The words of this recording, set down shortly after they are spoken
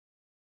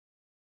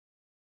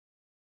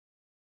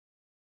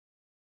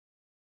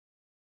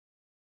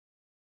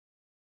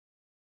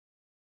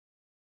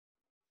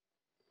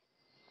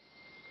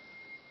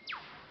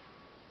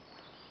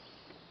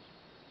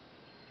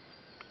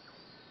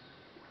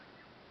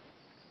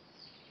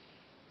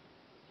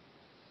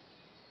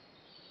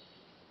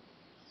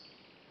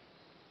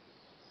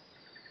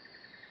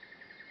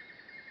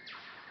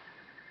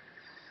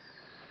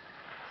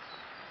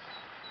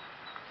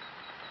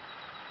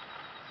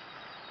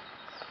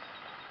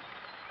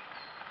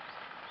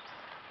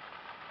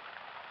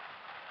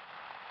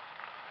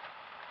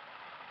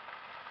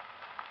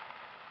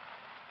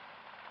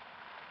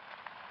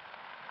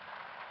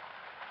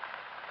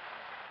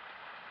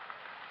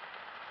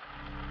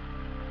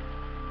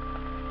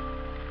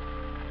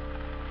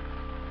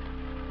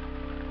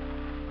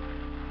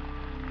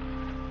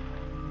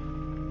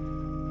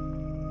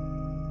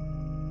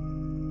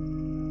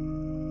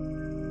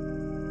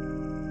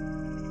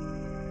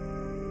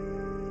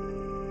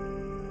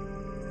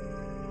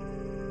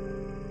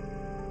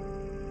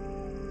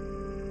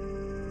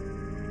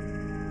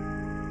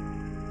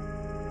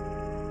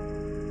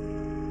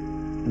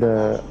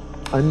The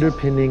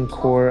underpinning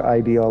core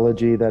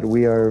ideology that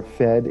we are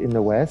fed in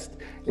the West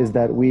is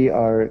that we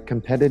are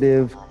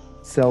competitive,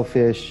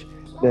 selfish,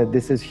 that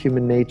this is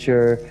human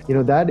nature. You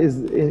know, that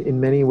is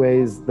in many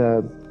ways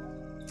the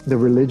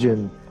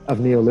religion of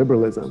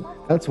neoliberalism.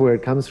 That's where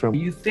it comes from.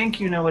 You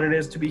think you know what it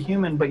is to be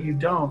human, but you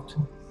don't.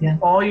 Yeah.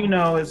 All you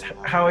know is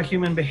how a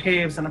human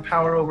behaves in a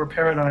power over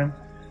paradigm.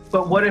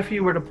 But what if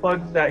you were to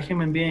plug that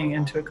human being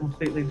into a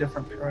completely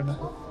different paradigm?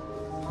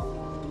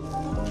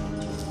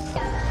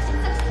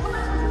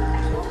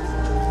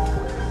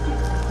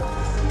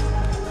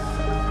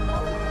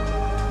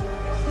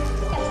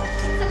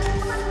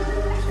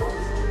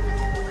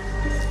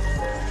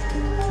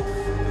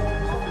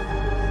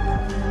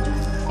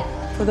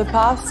 For the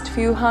past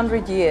few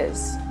hundred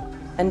years,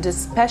 and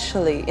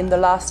especially in the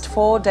last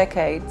 4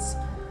 decades,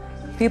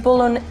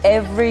 people on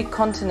every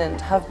continent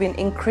have been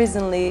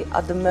increasingly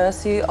at the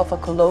mercy of a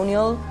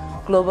colonial,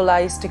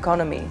 globalized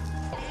economy.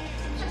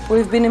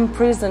 We've been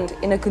imprisoned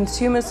in a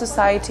consumer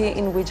society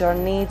in which our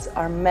needs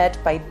are met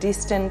by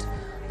distant,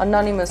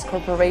 anonymous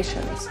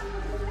corporations,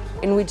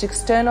 in which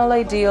external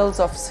ideals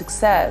of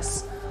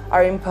success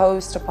are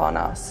imposed upon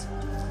us.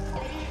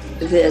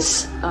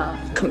 This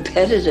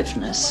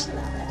competitiveness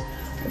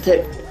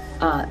that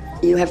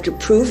you have to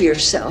prove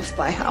yourself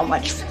by how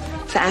much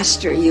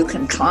faster you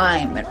can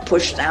climb and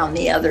push down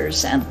the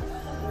others, and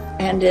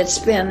it's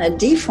been a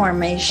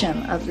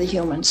deformation of the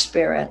human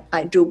spirit,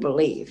 I do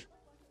believe.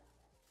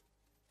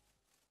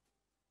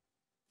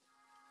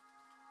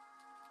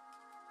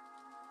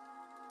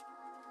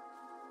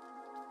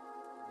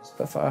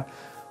 But for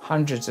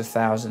hundreds of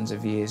thousands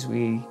of years,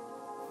 we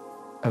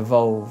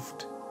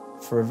evolved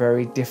for a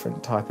very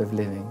different type of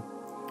living.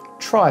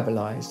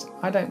 Tribalized.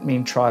 I don't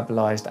mean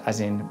tribalized as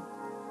in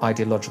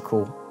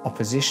ideological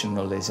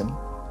oppositionalism.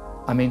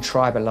 I mean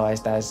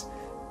tribalized as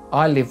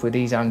I live with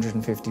these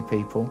 150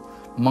 people.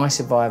 My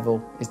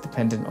survival is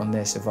dependent on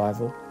their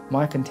survival.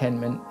 My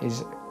contentment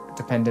is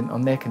dependent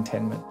on their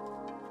contentment.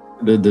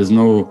 There's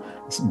no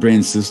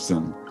brain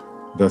system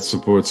that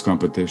supports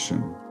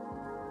competition.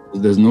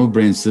 There's no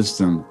brain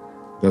system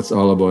that's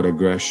all about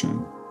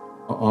aggression.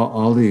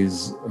 All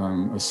these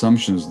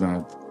assumptions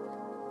that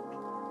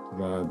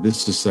this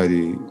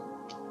society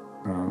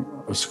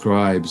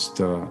ascribes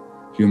to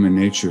human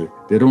nature,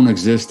 they don't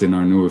exist in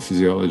our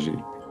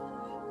neurophysiology.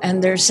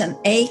 And there's an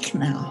ache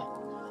now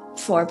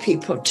for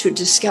people to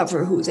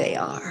discover who they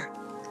are.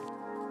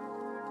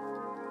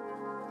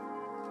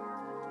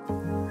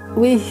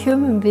 We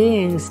human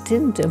beings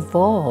didn't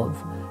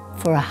evolve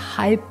for a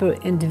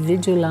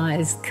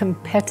hyper-individualized,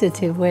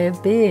 competitive way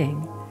of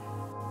being.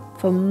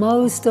 For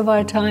most of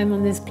our time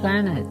on this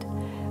planet,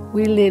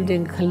 we lived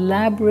in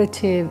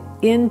collaborative,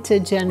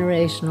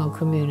 intergenerational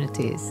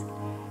communities,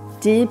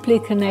 deeply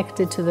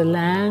connected to the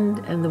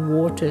land and the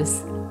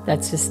waters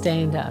that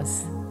sustained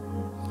us.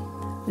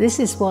 This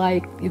is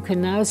why you can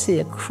now see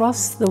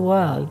across the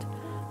world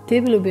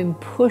people who've been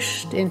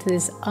pushed into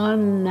this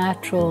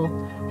unnatural,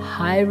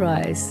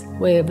 high-rise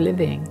way of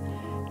living,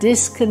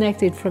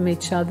 disconnected from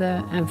each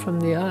other and from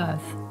the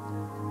earth.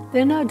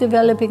 They're now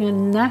developing a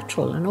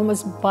natural and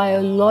almost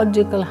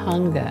biological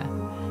hunger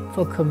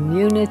for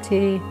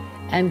community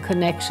and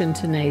connection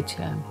to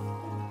nature.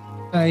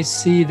 I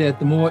see that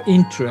the more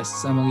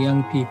interest among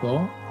young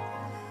people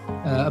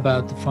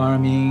about the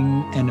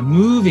farming and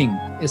moving,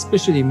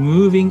 especially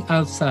moving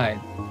outside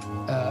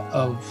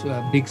of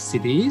big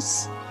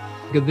cities,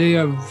 because they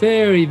are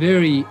very,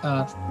 very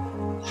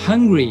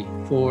hungry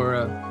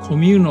for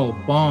communal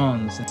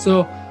bonds.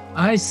 So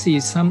I see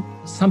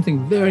something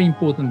very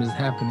important is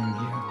happening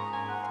here.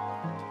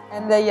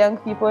 And the young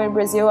people in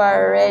Brazil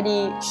are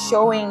already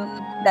showing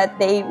that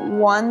they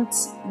want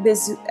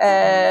this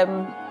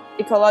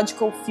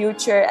ecological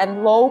future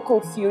and local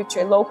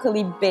future,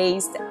 locally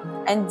based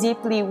and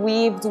deeply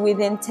weaved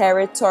within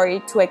territory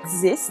to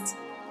exist.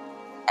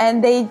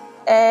 And they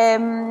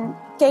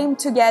came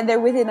together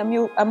within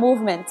a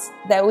movement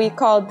that we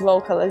called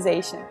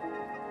localization.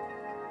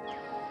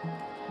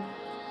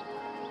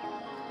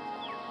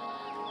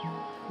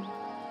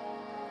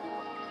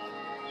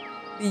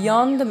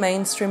 Beyond the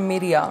mainstream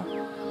media,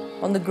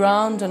 on the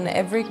ground on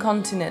every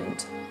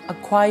continent, a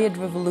quiet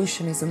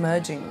revolution is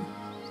emerging.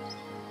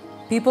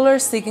 People are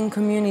seeking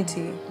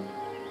community,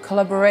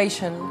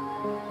 collaboration,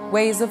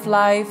 ways of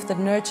life that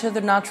nurture the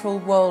natural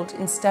world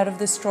instead of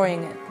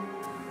destroying it.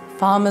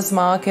 Farmers'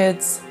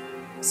 markets,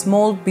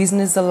 small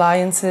business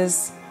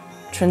alliances,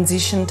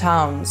 transition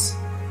towns,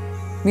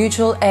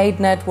 mutual aid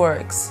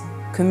networks,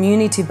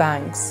 community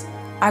banks,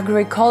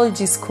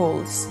 agroecology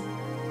schools,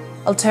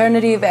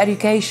 alternative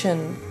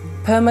education,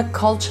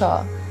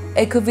 permaculture,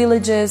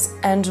 eco-villages,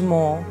 and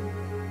more.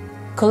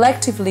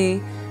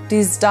 Collectively,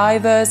 these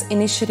diverse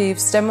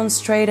initiatives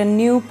demonstrate a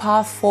new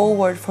path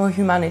forward for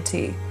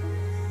humanity.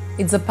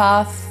 It's a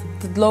path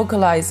that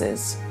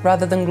localizes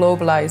rather than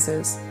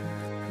globalizes,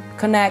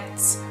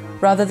 connects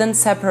rather than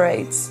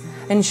separates,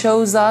 and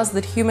shows us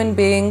that human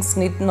beings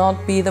need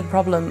not be the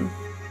problem.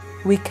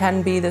 We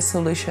can be the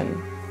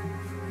solution.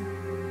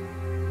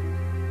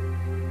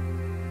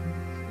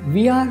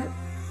 We are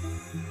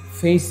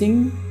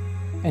facing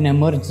an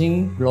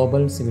emerging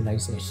global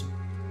civilization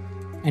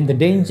and the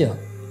danger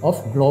of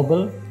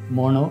global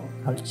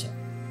monoculture.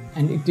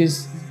 And it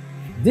is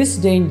this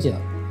danger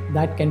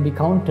that can be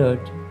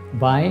countered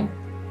by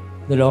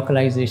the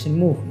localization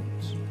movement.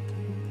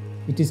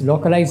 It is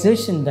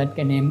localization that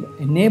can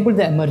enable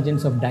the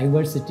emergence of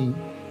diversity,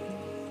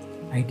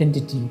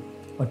 identity,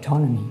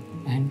 autonomy,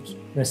 and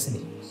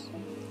resilience.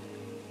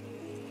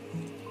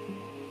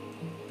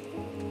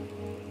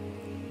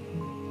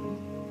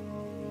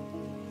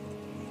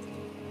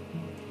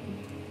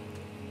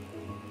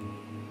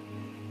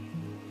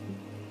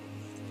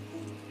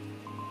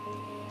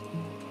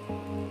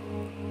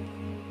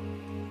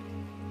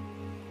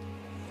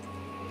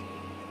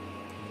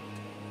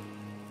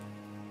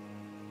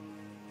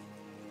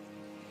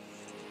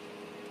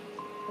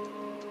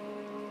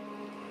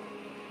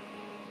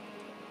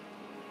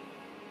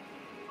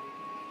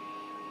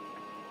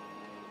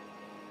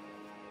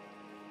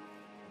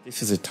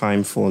 This is a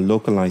time for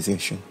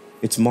localization.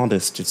 It's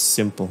modest, it's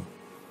simple,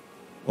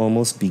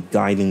 almost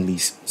beguilingly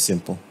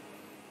simple.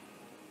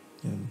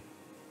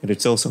 But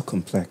it's also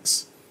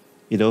complex.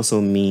 It also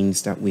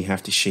means that we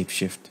have to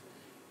shapeshift.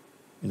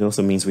 It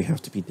also means we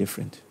have to be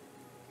different.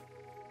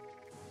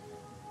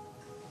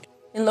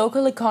 In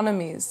local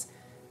economies,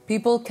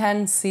 people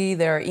can see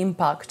their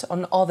impact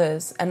on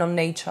others and on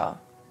nature.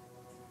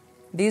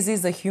 This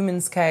is the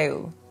human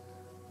scale,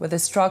 where the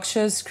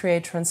structures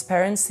create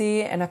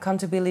transparency and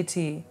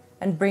accountability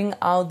and bring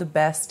out the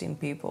best in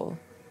people.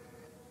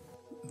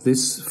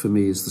 This, for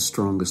me, is the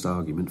strongest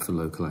argument for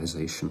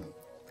localization.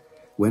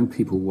 When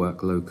people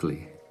work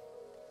locally,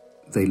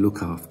 they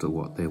look after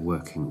what they're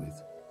working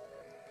with.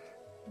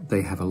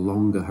 They have a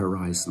longer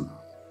horizon.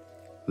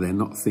 They're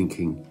not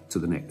thinking to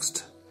the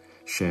next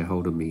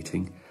shareholder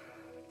meeting,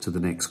 to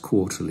the next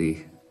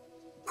quarterly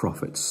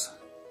profits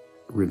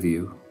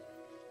review.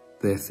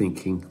 They're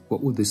thinking,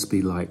 what would this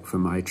be like for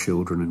my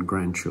children and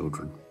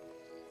grandchildren?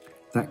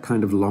 That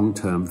kind of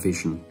long-term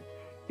vision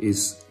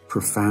is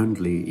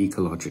profoundly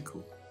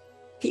ecological.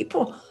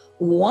 People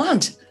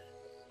want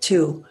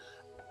to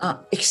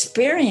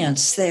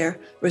experience their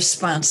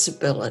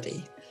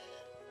responsibility.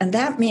 And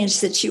that means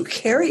that you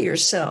carry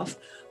yourself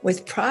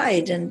with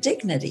pride and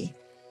dignity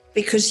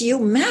because you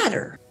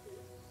matter.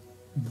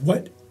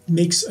 What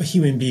makes a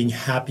human being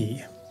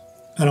happy?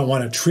 I don't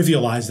want to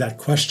trivialize that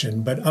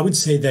question, but I would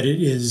say that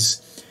it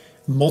is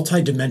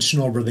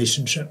multidimensional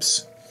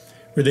relationships.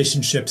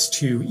 Relationships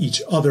to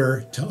each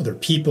other, to other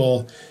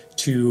people,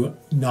 to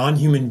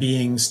non-human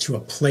beings, to a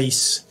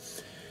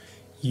place.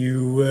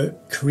 You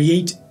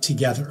create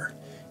together.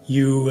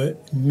 You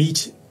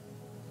meet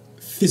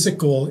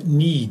physical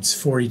needs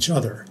for each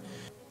other.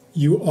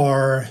 You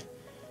are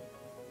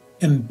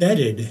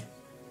embedded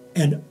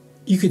and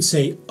you could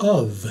say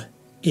of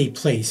a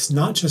place,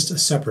 not just a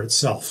separate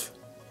self.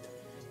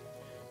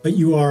 But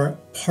you are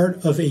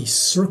part of a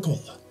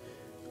circle,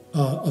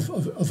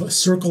 of a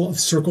circle of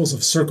circles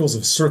of circles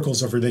of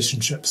circles of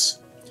relationships.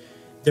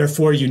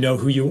 Therefore, you know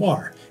who you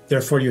are.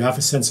 Therefore, you have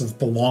a sense of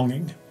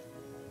belonging.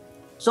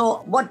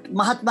 So what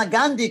Mahatma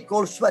Gandhi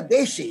called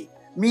Swadeshi,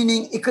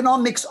 meaning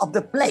economics of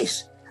the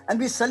place. And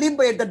we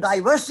celebrate the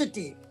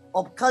diversity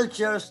of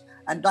cultures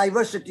and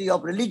diversity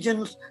of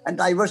religions and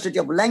diversity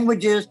of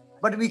languages,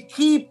 but we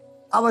keep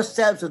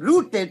ourselves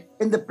rooted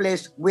in the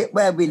place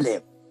where we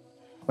live.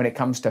 When it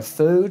comes to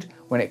food,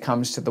 when it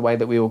comes to the way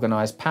that we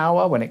organise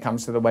power, when it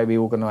comes to the way we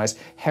organise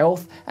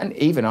health, and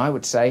even, I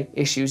would say,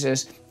 issues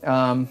as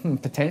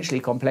potentially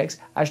complex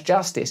as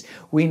justice,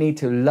 we need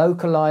to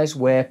localise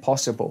where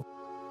possible.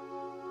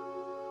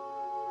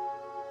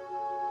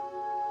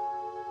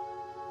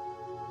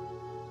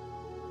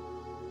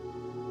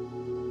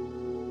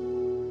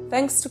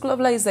 Thanks to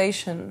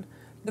globalization,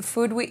 the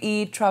food we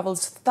eat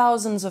travels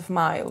thousands of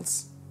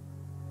miles.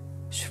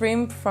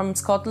 Shrimp from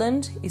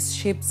Scotland is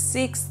shipped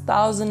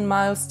 6,000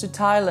 miles to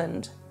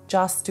Thailand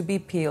just to be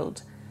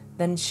peeled,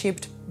 then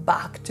shipped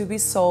back to be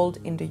sold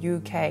in the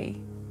UK.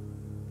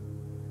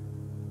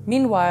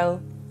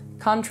 Meanwhile,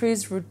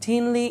 countries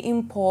routinely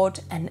import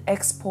and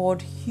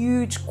export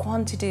huge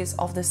quantities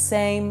of the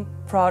same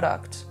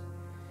product.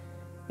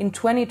 In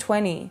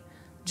 2020,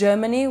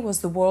 Germany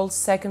was the world's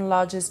second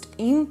largest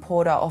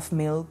importer of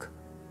milk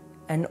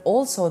and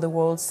also the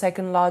world's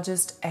second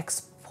largest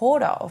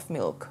exporter of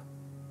milk.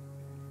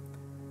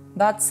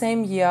 That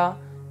same year,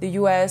 the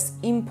US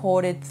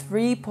imported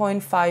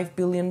 $3.5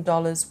 billion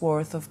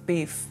worth of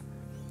beef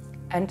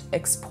and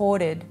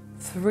exported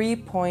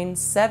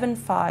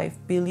 $3.75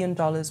 billion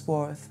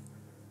worth.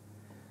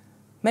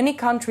 Many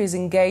countries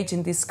engage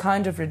in this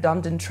kind of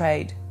redundant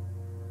trade.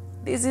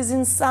 This is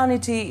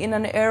insanity in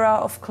an era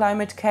of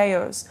climate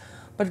chaos,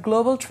 but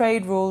global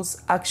trade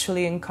rules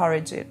actually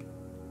encourage it.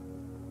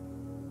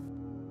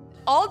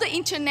 All the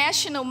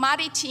international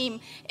maritime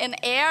and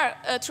air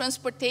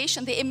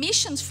transportation, the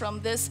emissions from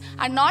this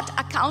are not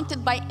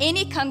accounted by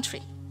any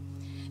country.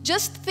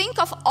 Just think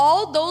of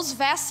all those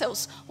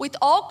vessels with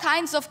all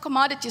kinds of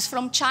commodities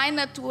from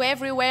China to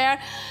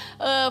everywhere,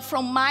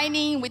 from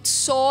mining, with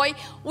soy,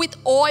 with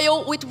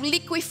oil, with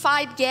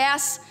liquefied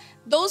gas.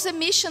 those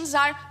emissions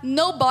are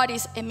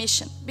nobody's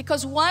emission,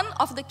 because one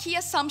of the key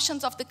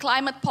assumptions of the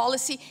climate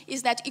policy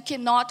is that you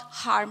cannot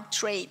harm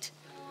trade.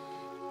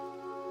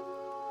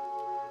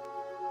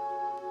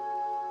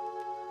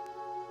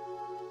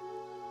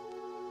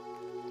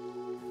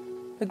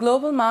 The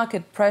global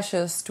market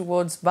pressures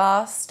towards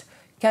vast,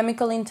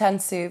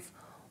 chemical-intensive,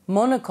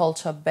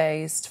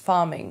 monoculture-based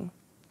farming.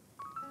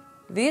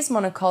 These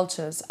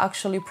monocultures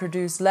actually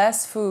produce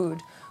less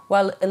food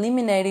while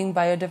eliminating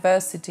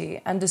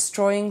biodiversity and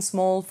destroying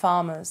small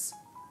farmers.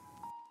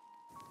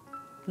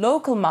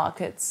 Local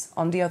markets,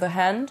 on the other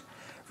hand,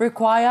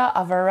 require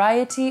a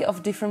variety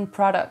of different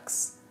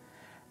products,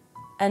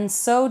 and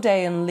so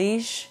they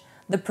unleash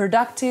the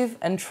productive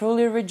and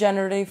truly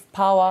regenerative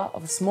power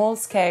of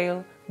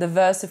small-scale,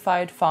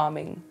 diversified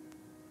farming.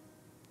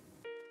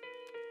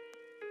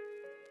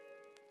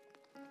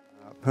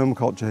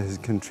 Permaculture has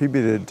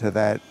contributed to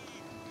that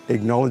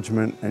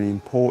acknowledgement and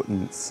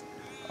importance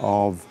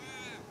of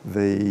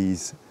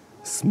these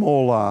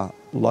smaller,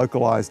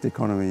 localised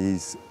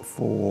economies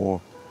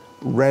for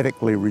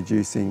radically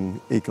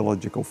reducing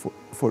ecological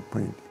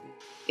footprint.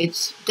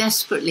 It's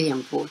desperately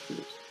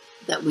important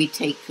that we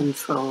take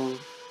control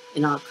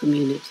in our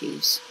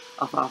communities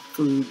of our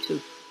food, to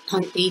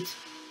eat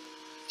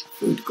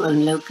food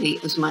grown locally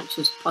as much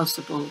as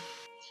possible.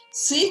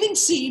 Saving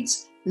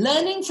seeds,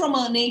 learning from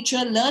our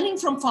nature, learning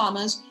from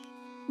farmers,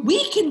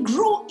 we can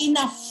grow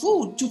enough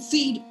food to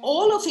feed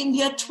all of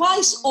India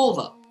twice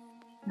over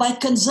by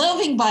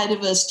conserving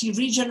biodiversity,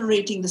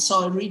 regenerating the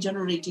soil,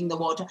 regenerating the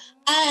water,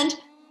 and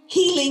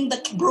healing the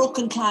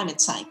broken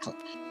climate cycle.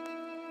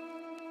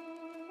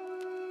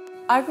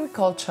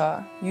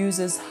 Agriculture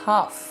uses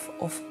half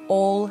of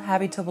all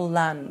habitable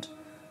land,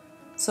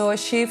 so a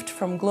shift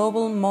from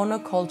global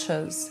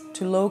monocultures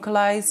to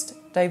localized,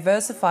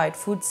 diversified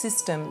food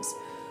systems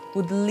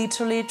would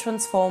literally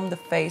transform the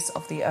face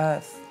of the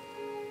earth.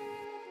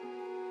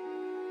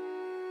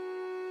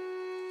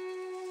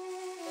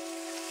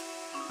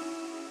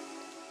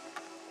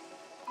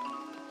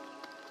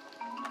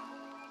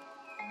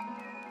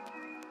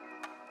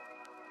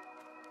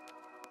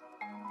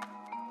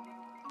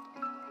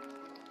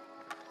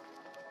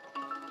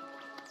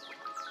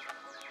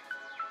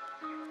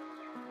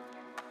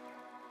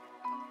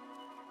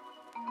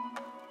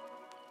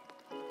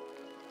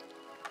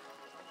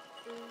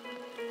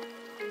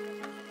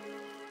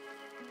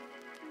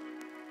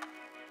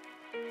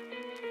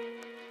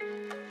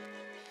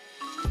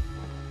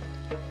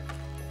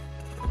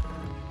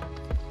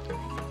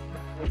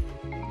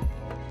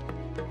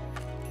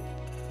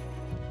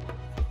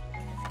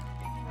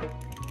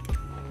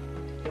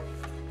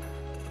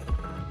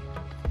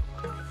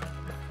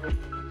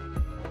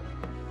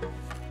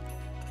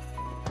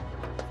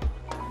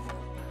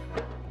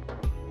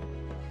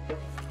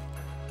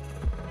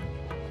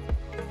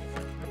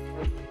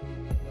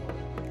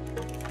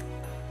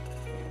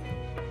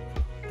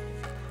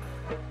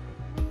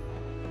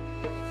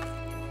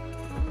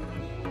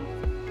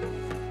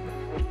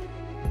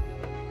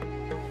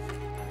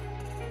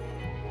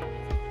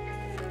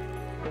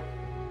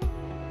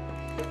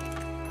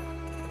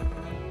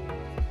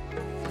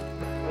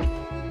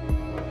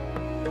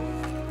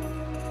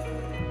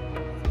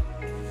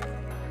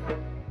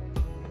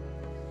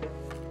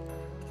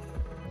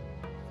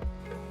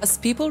 As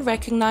people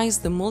recognize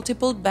the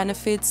multiple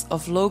benefits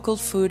of local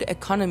food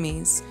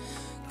economies,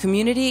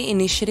 community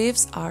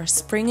initiatives are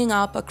springing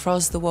up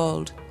across the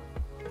world.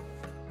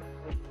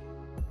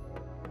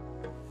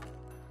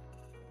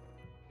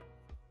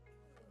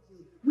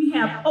 We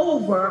have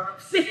over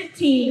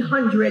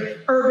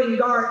 1,500 urban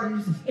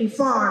gardens and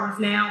farms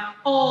now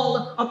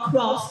all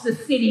across the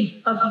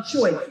city of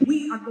Detroit.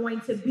 We are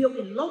going to build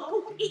a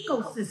local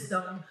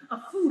ecosystem of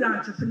food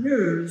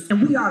entrepreneurs,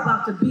 and we are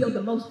about to build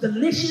the most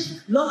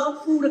delicious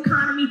local food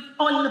economy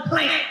on the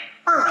planet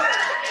Earth.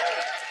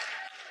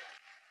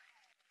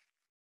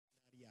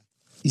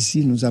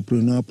 Ici, nous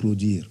apprenons à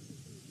produire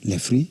les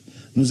fruits,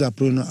 nous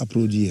apprenons à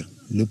produire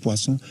le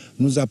poisson,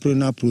 nous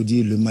apprenons à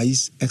produire le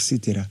maïs,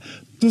 etc.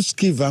 Tout ce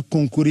qui va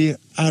concourir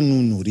à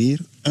nous nourrir,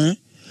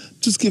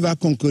 tout ce qui va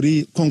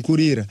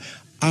concourir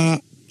à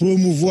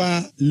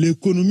promouvoir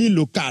l'économie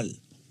locale,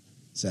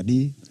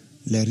 c'est-à-dire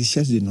les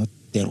richesses de notre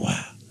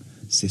terroir.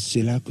 C'est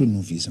cela que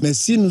nous visons. Mais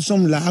si nous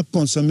sommes là à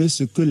consommer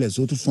ce que les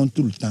autres font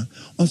tout le temps,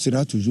 on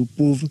sera toujours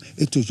pauvre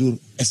et toujours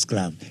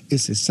esclave. Et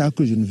c'est ça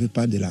que je ne veux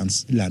pas de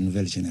la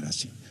nouvelle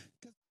génération.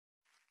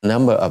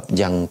 Number of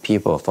young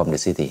people from the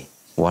city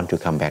want to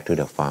come back to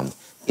the farm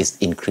is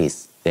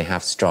increased. They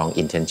have strong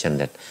intention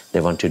that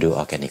they want to do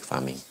organic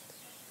farming.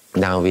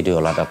 Now we do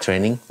a lot of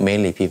training,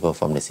 mainly people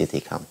from the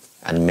city come.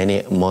 And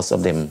most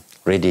of them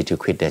ready to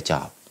quit their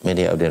job.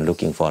 Many of them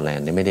looking for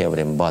land, and many of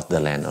them bought the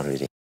land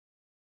already.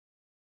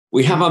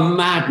 We have a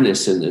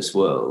madness in this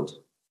world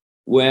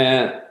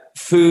where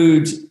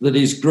food that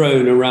is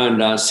grown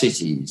around our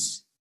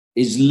cities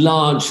is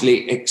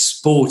largely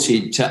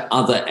exported to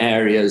other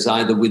areas,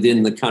 either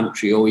within the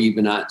country or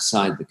even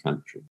outside the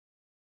country.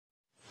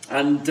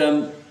 And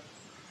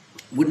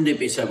wouldn't it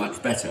be so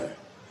much better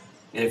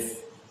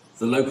if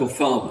the local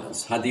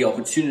farmers had the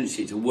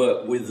opportunity to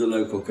work with the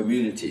local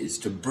communities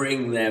to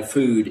bring their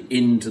food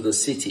into the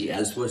city,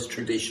 as was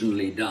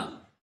traditionally done.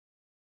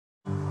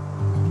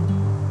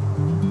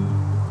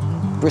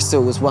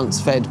 Bristol was once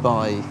fed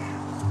by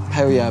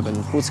peri-urban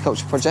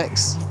horticulture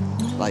projects,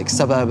 like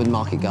suburban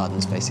market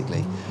gardens,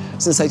 basically.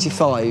 Since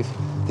 '85,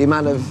 the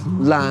amount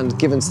of land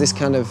given to this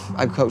kind of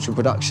agricultural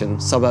production,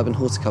 suburban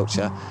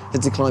horticulture, has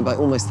declined by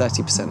almost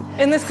 30%.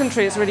 In this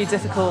country, it's really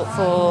difficult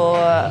for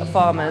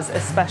farmers,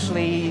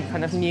 especially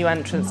kind of new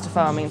entrants to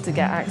farming, to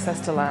get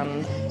access to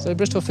land. So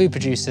Bristol Food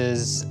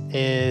Producers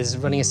is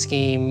running a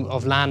scheme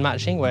of land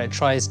matching where it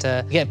tries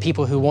to get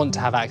people who want to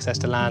have access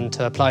to land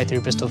to apply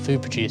through Bristol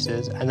Food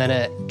Producers, and then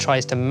it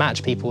tries to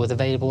match people with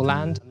available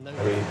land.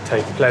 We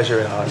take pleasure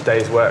in our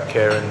day's work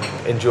here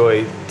and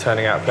enjoy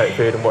turning out plate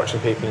food and watching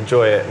people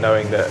enjoy it,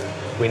 knowing that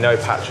we know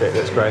Patrick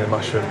that's growing the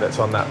mushroom that's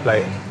on that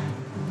plate.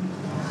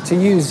 To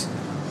use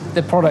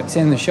the products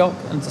in the shop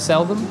and to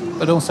sell them,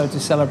 but also to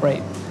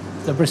celebrate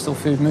the Bristol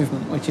food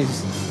movement, which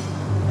is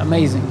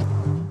amazing.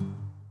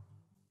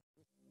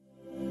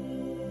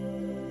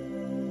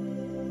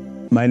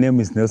 My name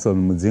is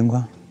Nelson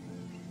Muzingwa.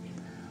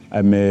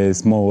 I'm a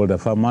smallholder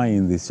farmer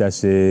in the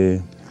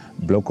Shashe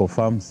block of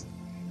farms.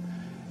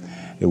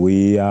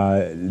 We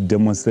are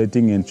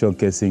demonstrating and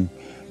showcasing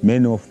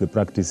many of the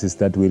practices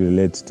that we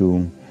relate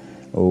to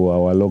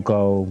our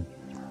local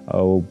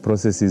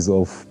processes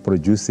of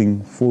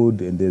producing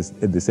food and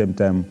at the same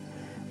time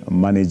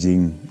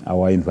managing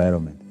our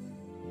environment.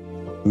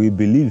 We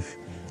believe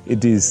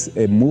it is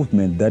a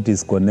movement that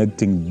is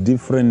connecting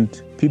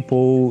different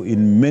people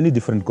in many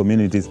different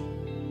communities.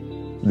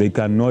 They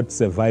cannot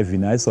survive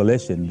in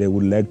isolation. They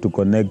would like to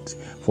connect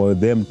for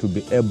them to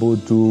be able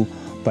to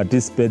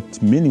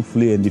participate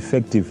meaningfully and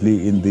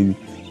effectively in the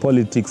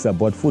politics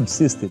about food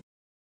system.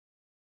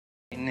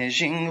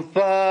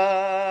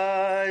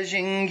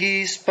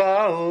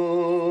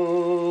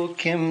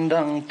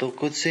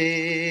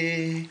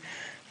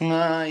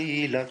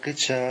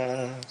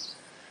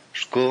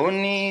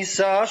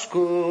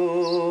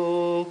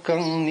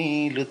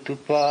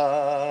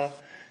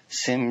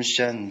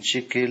 Simshan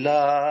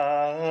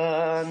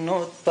chikila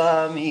not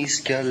pa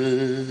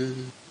miskal.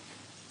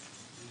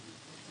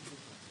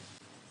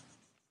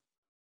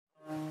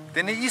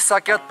 Tene I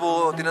sakyat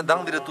po tene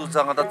dang dire tu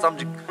zanga da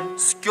chamjik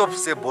skyop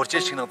se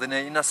borche chingna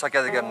tene ina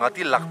sakyat ga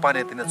ngati lakpa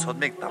ne tene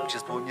chodmek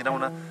tapchis po ni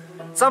rauna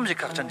chamjik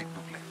khakchan dik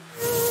dukle.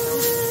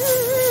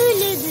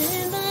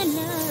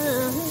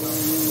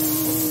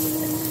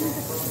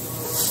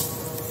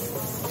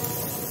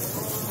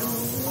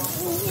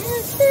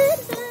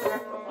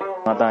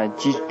 ngata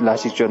ji la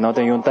shi cho na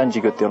da yon tan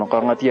ji gote no ka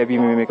ngati abi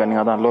me kan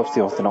ngata lof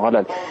se hoste no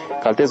galal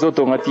kalte zo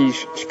to ngati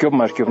skyop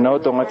mar kyop na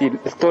to ngati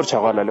tor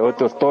chagala le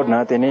to tor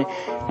na tene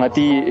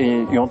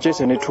ngati yonche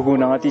se ne chugu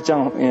na ngati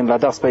chang la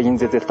das pa yin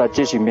ze ta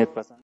che shi met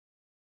pa.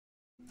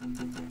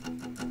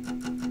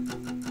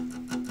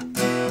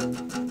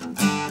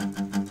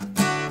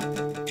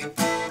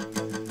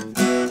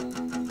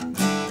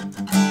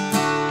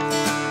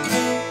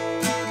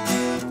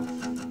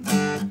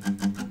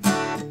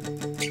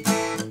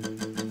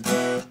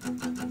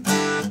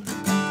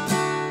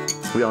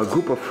 We are a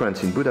group of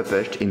friends in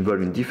Budapest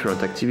involved in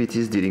different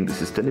activities dealing with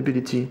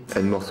sustainability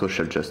and more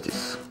social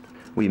justice.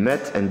 We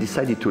met and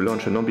decided to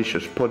launch an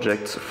ambitious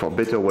project for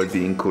better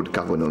well-being called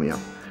Cargonomia.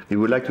 We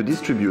would like to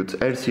distribute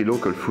healthy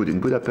local food in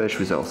Budapest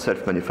with our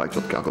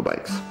self-manufactured cargo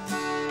bikes.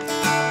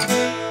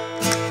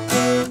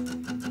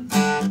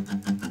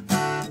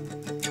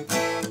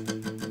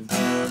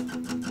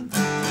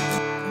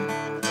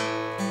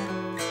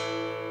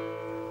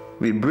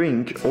 We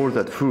bring all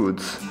that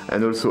foods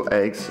and also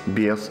eggs,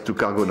 beers to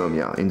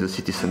Cargonomia in the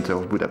city center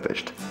of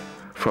Budapest.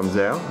 From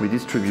there, we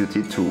distribute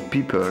it to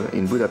people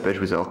in Budapest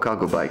with our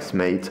cargo bikes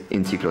made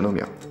in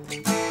Ciclonomia.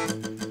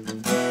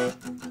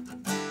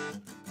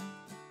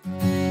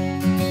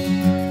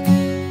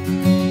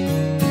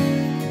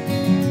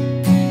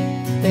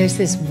 There's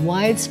this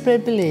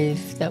widespread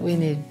belief that we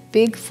need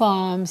big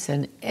farms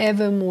and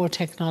ever more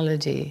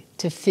technology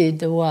to feed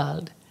the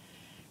world.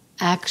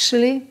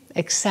 Actually,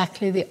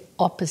 exactly the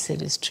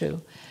opposite is true.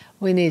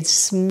 We need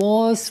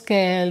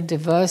small-scale,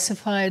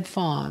 diversified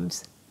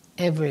farms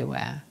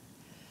everywhere.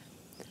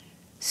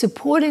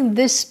 Supporting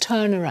this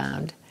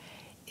turnaround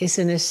is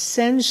an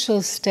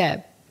essential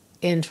step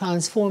in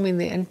transforming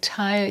the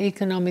entire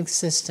economic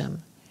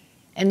system,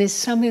 and is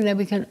something that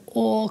we can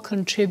all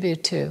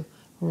contribute to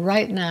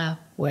right now,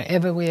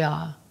 wherever we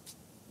are.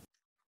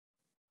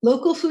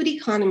 Local food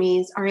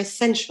economies are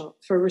essential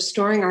for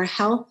restoring our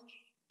health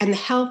and the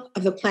health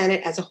of the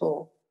planet as a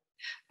whole.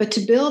 But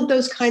to build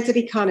those kinds of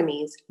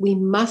economies, we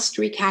must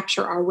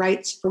recapture our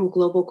rights from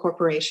global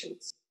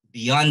corporations.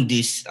 Beyond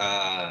this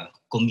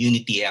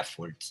community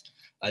efforts,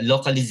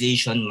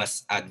 localization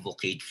must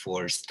advocate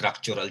for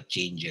structural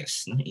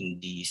changes in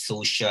the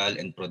social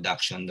and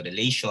production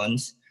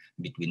relations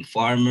between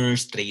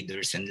farmers,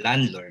 traders, and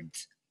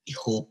landlords. We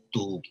hope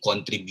to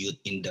contribute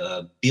in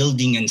the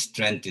building and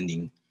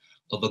strengthening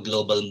of a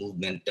global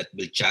movement that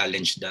will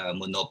challenge the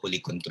monopoly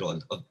control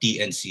of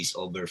TNCs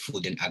over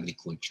food and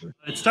agriculture.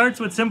 It starts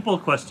with simple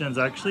questions,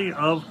 actually,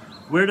 of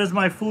where does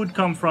my food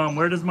come from?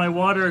 Where does my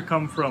water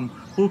come from?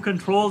 Who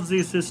controls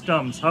these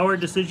systems? How are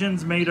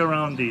decisions made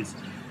around these?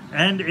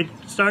 And it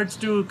starts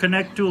to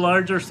connect to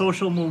larger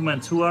social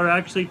movements who are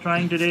actually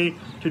trying today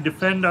to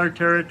defend our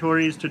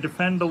territories, to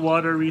defend the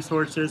water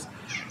resources,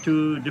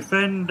 to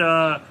defend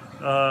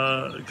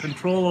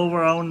control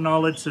over our own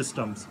knowledge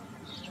systems.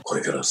 こ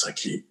れから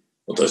先、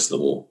私ど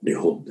も日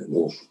本で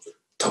も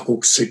多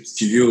国籍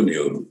企業に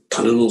よる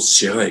種の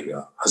支配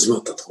が始ま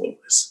ったところで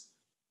す。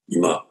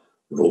今、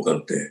ローカ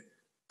ルで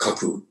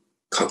各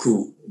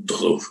都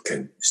道府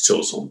県、市町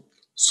村、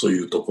そう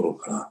いうところ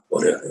から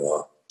我々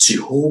は地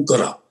方か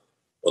ら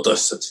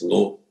私たち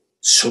の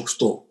食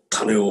と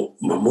種を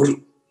守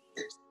る。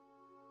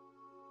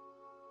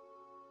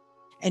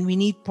And we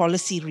need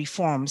policy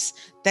reforms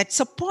that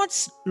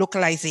supports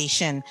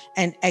localization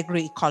and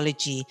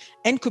agroecology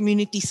and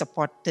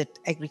community-supported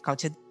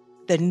agriculture.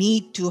 The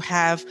need to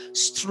have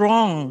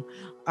strong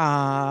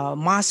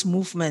mass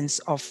movements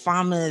of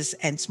farmers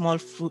and small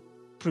food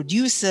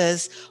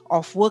producers,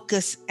 of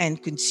workers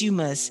and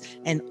consumers,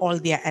 and all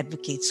their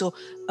advocates. So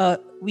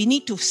we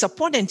need to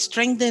support and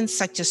strengthen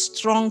such a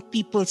strong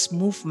people's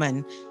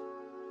movement.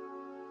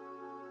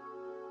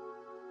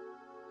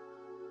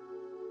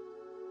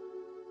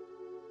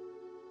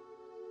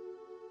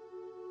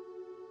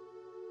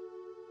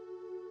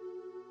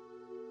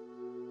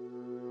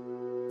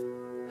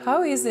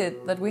 How is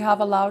it that we have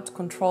allowed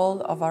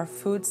control of our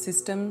food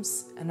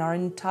systems and our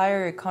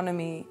entire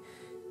economy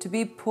to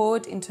be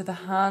put into the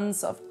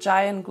hands of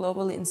giant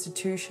global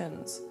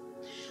institutions?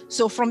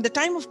 So from the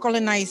time of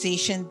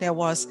colonization, there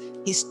was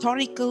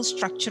historical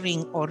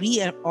structuring or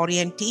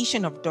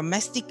reorientation of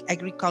domestic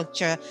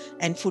agriculture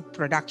and food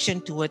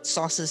production towards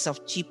sources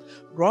of cheap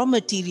raw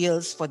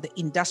materials for the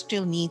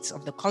industrial needs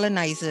of the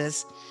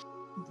colonizers.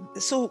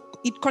 So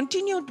it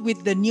continued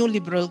with the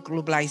neoliberal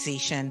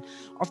globalization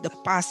of the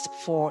past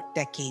 4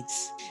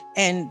 decades.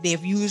 And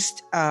they've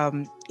used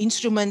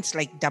instruments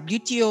like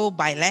WTO,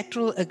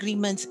 bilateral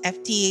agreements,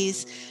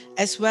 FTAs,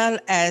 as well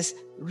as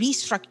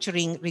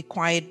restructuring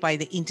required by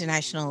the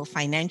international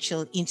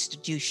financial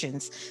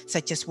institutions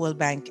such as World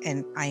Bank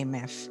and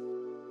IMF.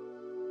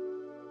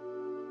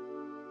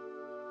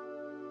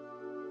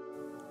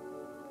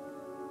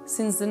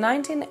 Since the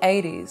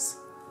 1980s,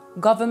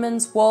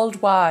 governments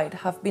worldwide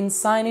have been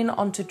signing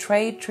onto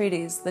trade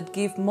treaties that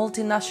give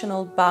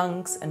multinational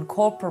banks and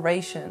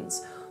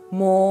corporations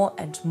more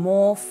and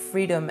more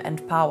freedom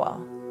and power.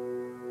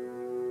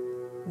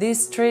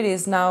 These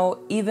treaties now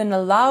even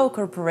allow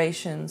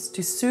corporations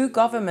to sue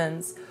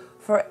governments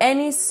for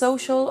any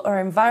social or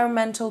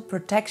environmental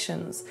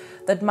protections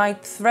that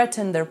might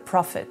threaten their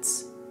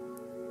profits.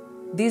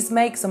 This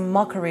makes a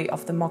mockery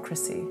of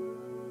democracy.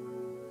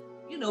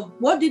 You know,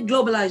 what did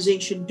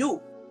globalization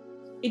do?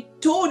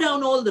 It tore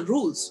down all the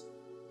rules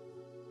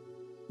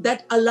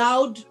that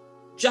allowed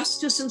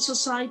justice in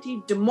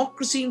society,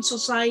 democracy in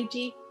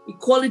society,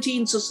 equality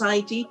in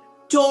society,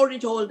 tore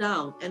it all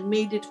down and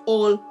made it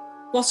all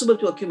possible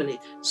to accumulate.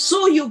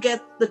 So you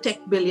get the tech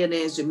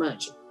billionaires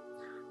emerging.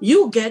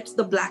 You get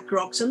the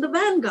BlackRocks and the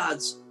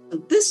Vanguards.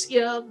 And this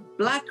year,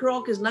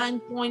 BlackRock is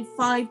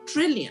 9.5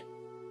 trillion.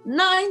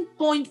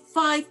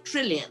 9.5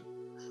 trillion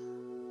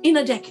in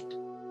a decade.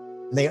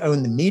 They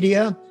own the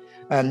media.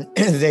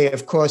 They,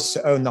 of course,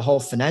 own the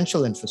whole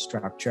financial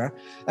infrastructure.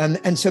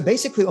 And so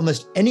basically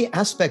almost any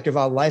aspect of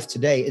our life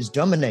today is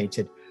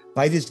dominated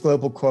by these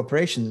global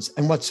corporations.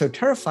 And what's so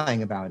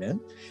terrifying about it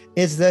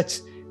is that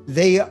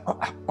they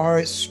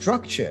are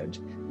structured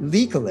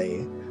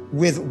legally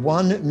with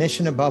one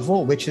mission above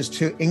all, which is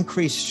to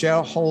increase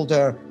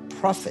shareholder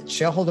profit,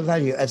 shareholder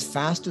value as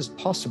fast as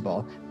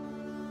possible.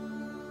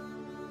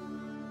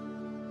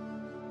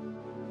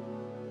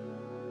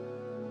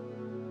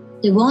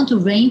 They want to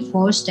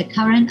reinforce the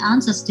current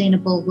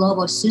unsustainable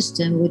global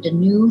system with a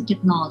new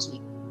technology.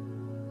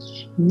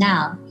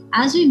 Now,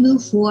 as we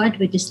move forward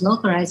with this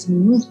localizing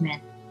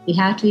movement, we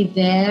have to be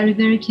very,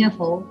 very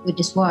careful with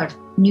this word,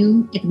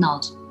 new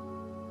technology.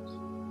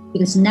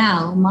 Because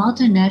now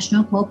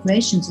multinational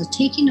corporations are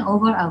taking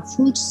over our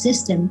food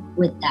system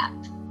with that.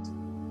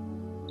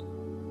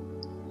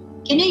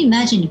 Can you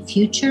imagine a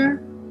future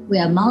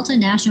where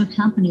multinational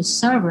companies'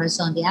 servers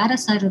on the other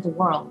side of the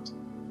world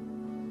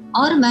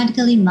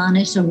automatically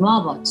manage the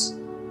robots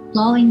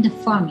plowing the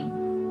farming?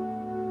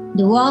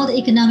 The World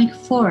Economic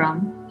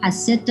Forum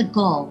has set the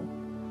goal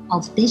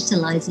of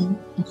digitalizing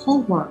the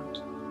whole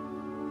world.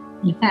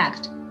 In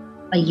fact,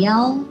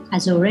 Yale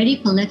has already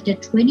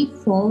collected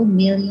 24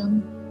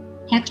 million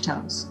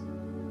hectares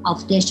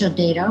of digital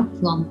data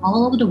from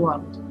all over the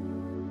world.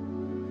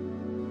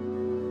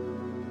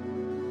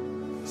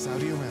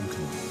 Saudi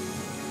Aramco,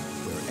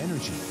 where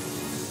energy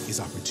is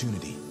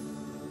opportunity.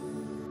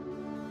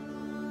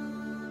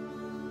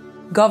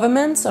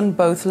 Governments on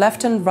both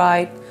left and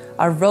right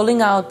are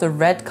rolling out the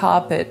red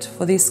carpet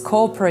for these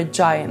corporate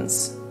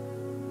giants.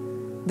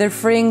 They're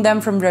freeing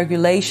them from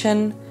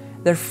regulation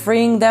they're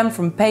freeing them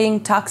from paying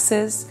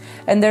taxes,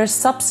 and they're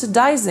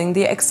subsidizing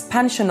the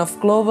expansion of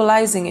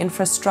globalizing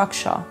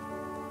infrastructure.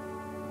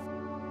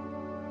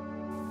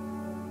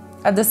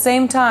 At the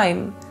same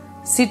time,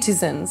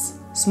 citizens,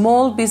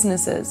 small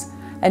businesses,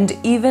 and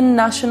even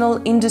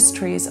national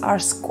industries are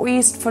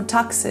squeezed for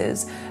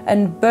taxes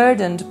and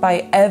burdened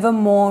by ever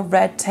more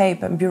red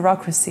tape and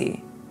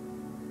bureaucracy.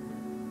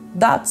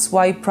 That's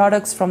why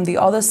products from the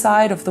other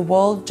side of the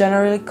world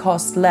generally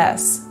cost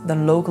less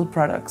than local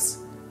products.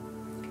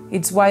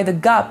 It's why the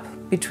gap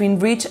between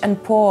rich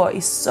and poor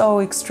is so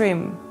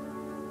extreme.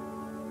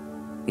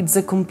 It's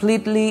a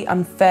completely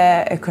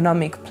unfair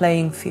economic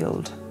playing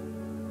field.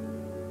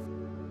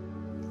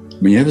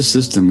 When you have a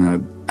system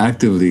that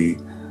actively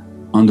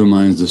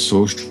undermines the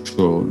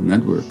social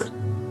network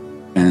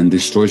and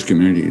destroys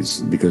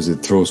communities because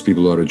it throws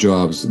people out of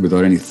jobs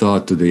without any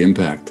thought to the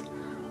impact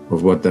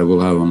of what that will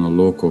have on the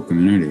local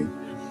community.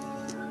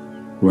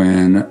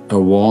 When a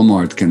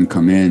Walmart can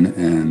come in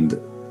and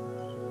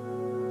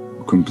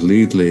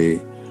completely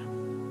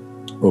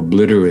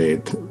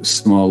obliterate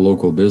small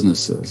local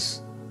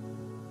businesses,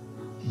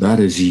 that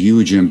has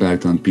huge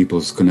impact on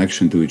people's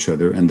connection to each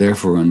other and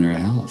therefore on their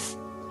health.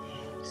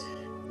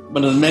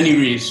 One of the many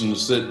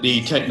reasons that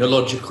the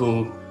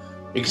technological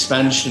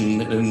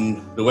expansion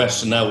in the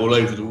West and now all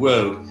over the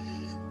world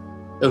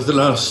of the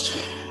last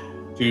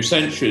few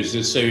centuries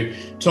is so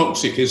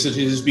toxic is that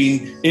it has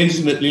been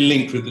intimately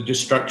linked with the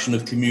destruction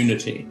of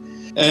community.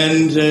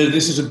 And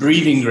this is a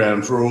breeding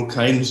ground for all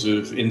kinds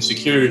of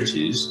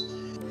insecurities.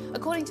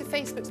 According to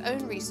Facebook's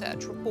own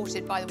research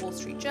reported by the Wall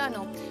Street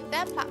Journal,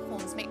 their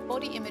platforms make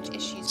body image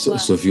issues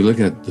worse. So if you look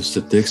at the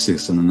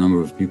statistics and the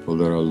number of people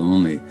that are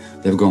lonely,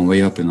 they've gone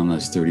way up in the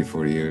last 30,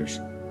 40 years.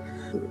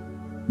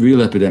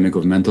 Real epidemic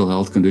of mental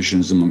health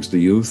conditions amongst the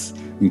youth,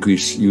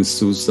 increased youth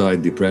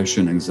suicide,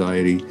 depression,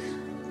 anxiety,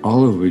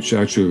 all of which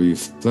actually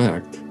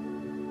reflect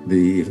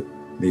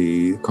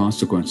the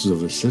consequences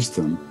of a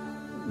system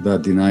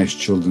that denies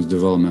children's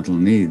developmental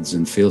needs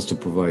and fails to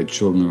provide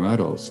children or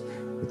adults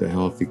with a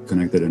healthy,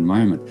 connected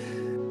environment.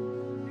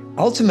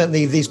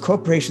 Ultimately, these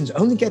corporations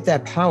only get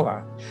that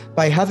power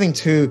by having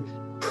to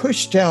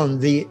push down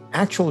the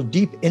actual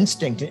deep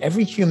instinct in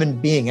every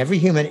human being, every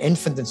human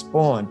infant that's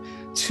born,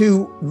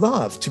 to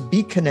love, to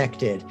be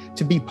connected,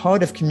 to be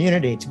part of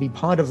community, to be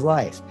part of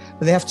life.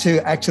 But they have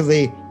to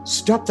actually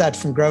stop that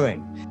from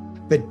growing.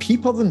 But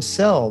people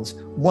themselves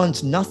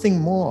want nothing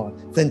more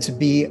than to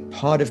be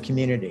part of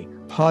community,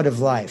 part of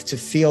life, to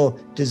feel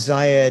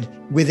desired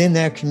within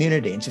their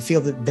community and to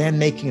feel that they're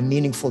making a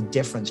meaningful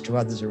difference to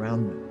others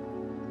around them.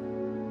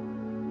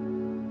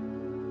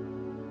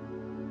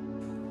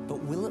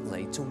 But will it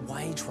lead to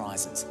wage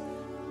rises?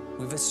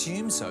 We've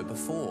assumed so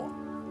before,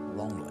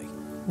 wrongly.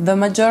 The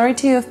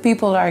majority of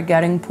people are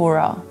getting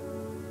poorer.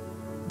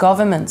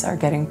 Governments are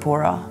getting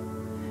poorer.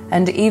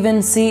 And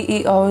even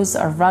CEOs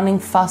are running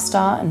faster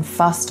and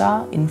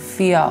faster in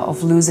fear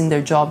of losing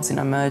their jobs in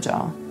a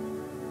merger.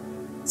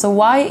 So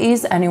why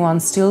is anyone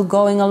still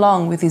going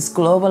along with this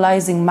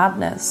globalizing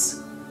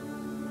madness?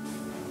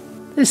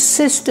 The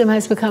system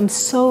has become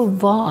so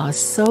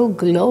vast, so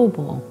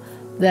global,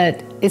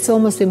 that it's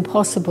almost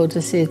impossible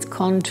to see its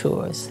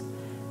contours.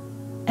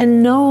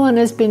 And no one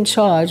has been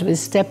charged with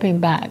stepping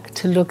back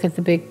to look at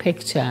the big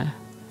picture.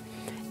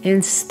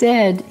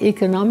 Instead,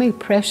 economic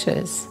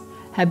pressures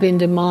have been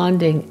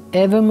demanding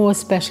ever more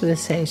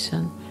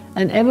specialization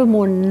and ever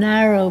more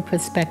narrow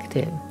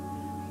perspective.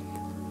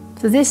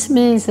 So this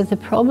means that the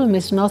problem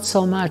is not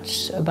so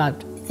much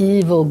about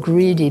evil,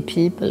 greedy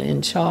people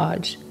in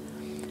charge.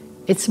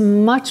 It's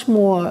much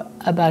more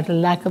about a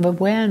lack of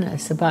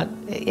awareness, about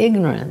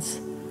ignorance,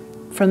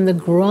 from the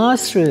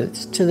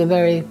grassroots to the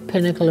very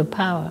pinnacle of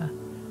power.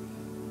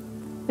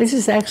 This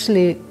is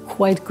actually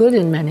quite good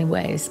in many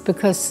ways,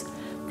 because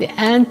the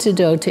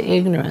antidote to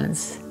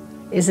ignorance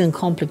isn't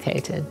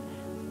complicated.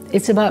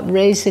 It's about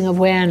raising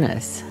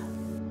awareness.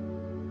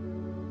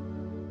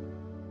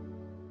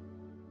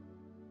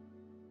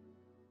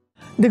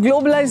 The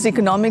globalized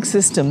economic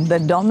system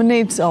that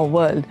dominates our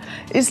world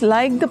is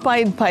like the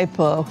Pied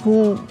Piper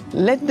who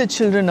led the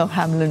children of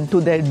Hamelin to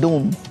their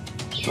doom.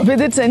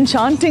 With its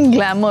enchanting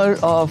glamour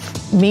of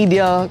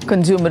media,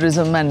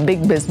 consumerism, and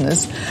big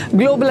business,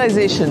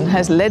 globalization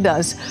has led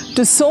us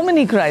to so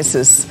many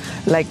crises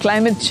like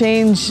climate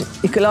change,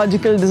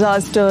 ecological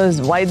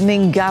disasters,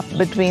 widening gap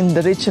between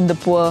the rich and the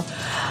poor,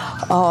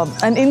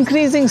 and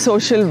increasing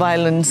social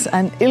violence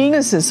and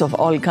illnesses of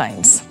all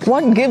kinds.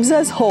 What gives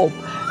us hope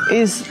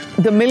is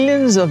the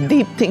millions of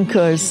deep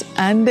thinkers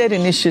and their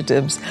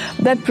initiatives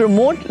that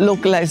promote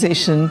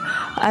localization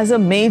as a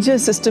major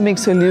systemic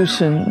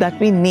solution that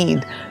we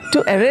need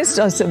to arrest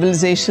our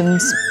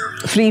civilization's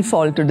free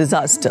fall to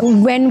disaster.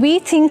 When we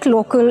think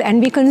local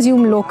and we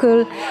consume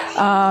local,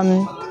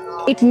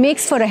 it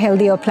makes for a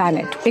healthier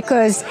planet,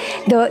 because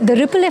the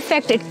ripple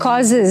effect it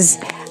causes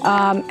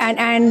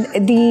and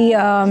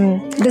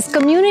this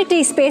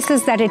community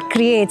spaces that it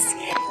creates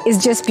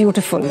is just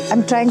beautiful.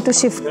 I'm trying to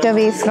shift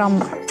away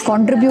from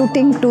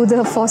contributing to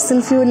the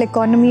fossil fuel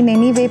economy in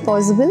any way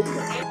possible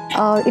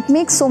It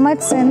makes so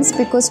much sense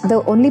because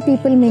the only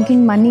people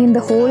making money in the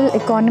whole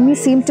economy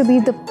seem to be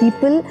the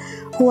people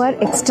who are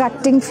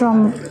extracting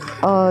from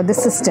the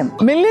system.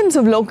 Millions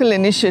of local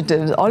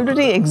initiatives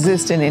already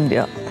exist in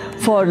India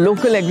for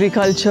local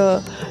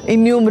agriculture,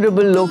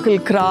 innumerable local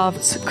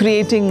crafts,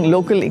 creating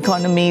local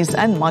economies,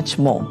 and much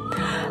more.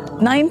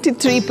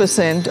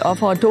 93%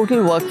 of our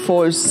total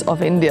workforce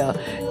of India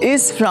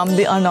is from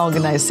the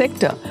unorganized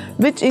sector,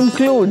 which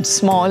includes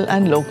small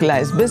and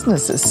localized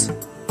businesses.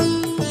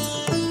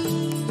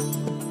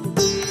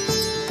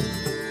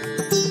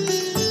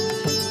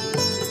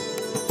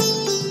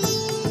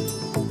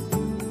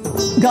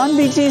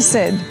 Gandhiji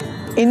said,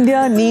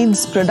 India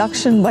needs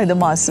production by the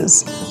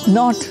masses,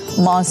 not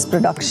mass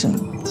production.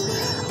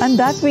 And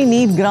that we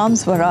need Gram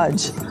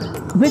Swaraj,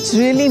 which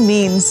really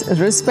means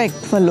respect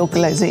for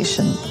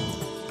localization.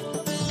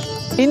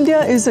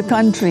 India is a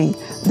country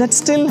that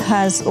still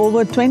has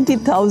over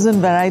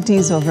 20,000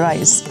 varieties of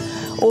rice,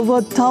 over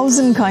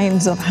 1,000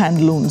 kinds of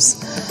handlooms,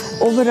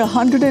 over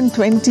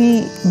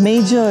 120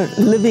 major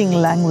living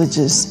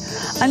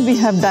languages, and we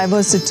have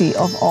diversity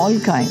of all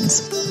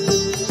kinds.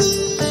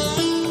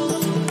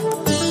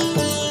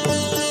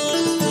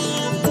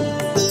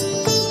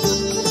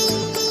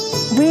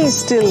 We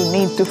still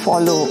need to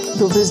follow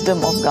the wisdom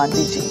of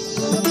Gandhiji.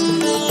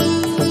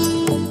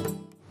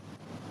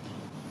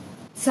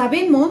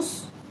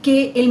 Sabemos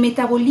que el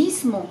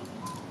metabolismo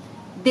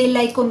de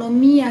la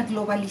economía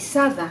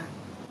globalizada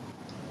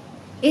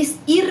es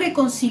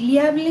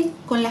irreconciliable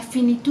con la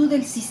finitud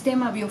del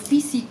sistema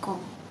biofísico.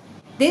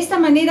 De esta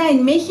manera,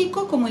 en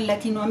México como en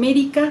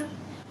Latinoamérica,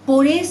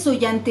 por eso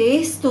y ante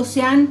esto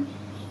se han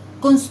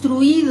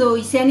construido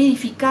y se han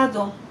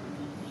edificado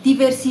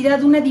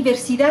una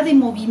diversidad de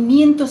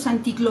movimientos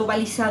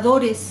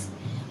antiglobalizadores,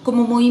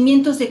 como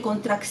movimientos de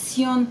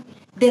contracción,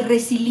 de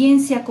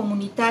resiliencia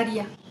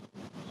comunitaria.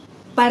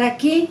 ¿Para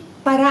qué?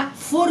 Para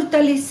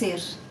fortalecer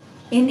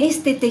en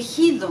este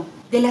tejido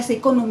de las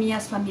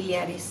economías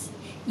familiares.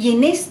 Y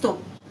en esto,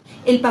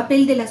 el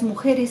papel de las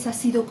mujeres ha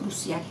sido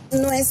crucial.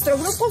 Nuestro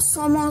grupo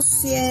somos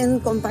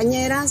 100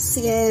 compañeras,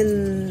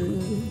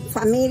 100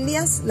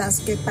 familias las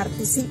que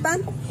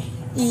participan.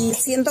 Y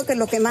siento que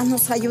lo que más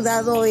nos ha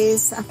ayudado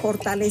es a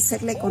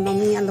fortalecer la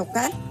economía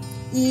local.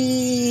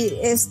 Y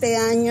este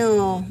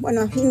año,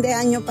 bueno, a fin de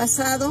año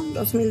pasado,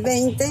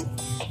 2020,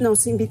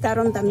 nos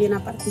invitaron también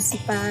a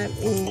participar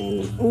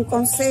en un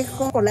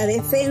consejo por la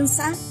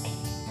defensa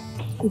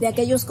de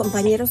aquellos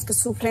compañeros que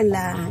sufren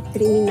la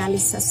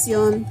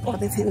criminalización por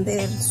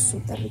defender su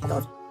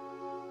territorio.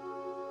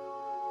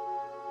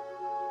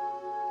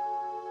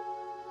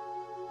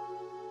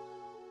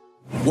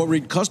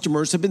 Worried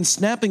customers have been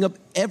snapping up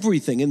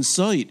everything in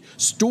sight.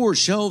 Store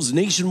shelves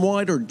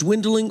nationwide are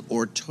dwindling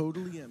or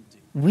totally empty.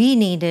 We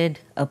needed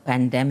a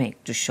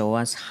pandemic to show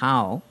us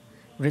how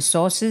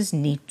resources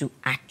need to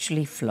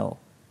actually flow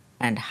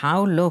and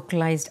how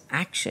localized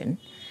action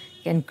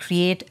can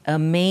create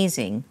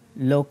amazing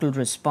local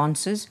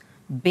responses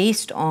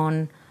based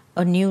on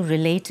a new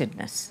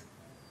relatedness.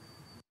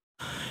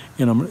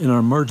 In an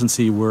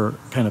emergency, we're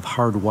kind of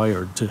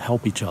hardwired to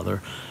help each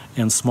other.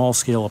 And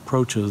small-scale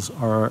approaches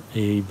are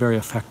a very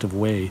effective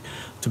way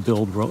to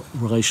build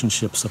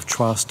relationships of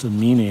trust and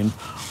meaning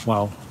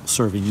while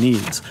serving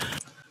needs.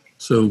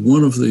 So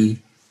one of the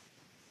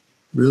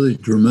really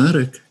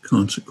dramatic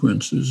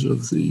consequences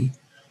of the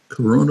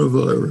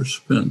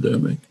coronavirus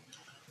pandemic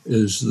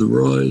is the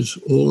rise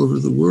all over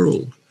the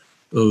world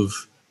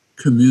of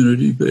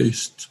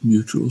community-based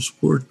mutual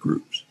support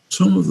groups.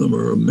 Some of them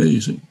are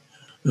amazing.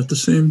 At the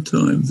same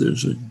time,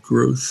 there's a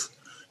growth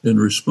in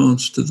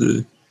response to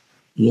the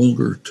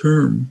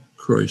longer-term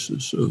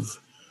crisis of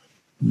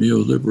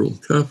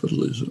neoliberal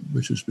capitalism,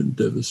 which has been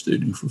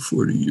devastating for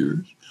 40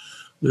 years.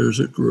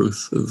 There's a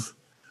growth of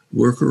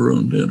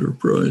worker-owned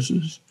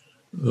enterprises,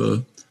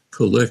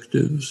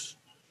 collectives,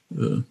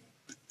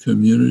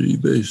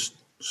 community-based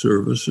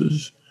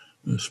services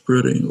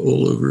spreading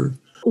all over.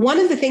 One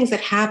of the things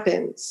that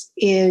happens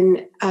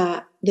in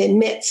the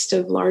midst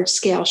of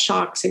large-scale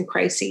shocks and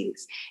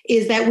crises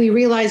is that we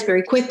realize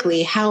very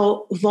quickly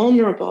how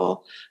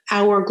vulnerable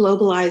our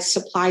globalized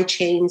supply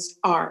chains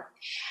are.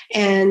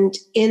 And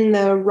in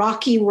the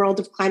rocky world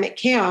of climate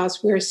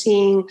chaos, we're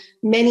seeing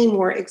many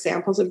more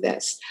examples of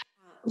this.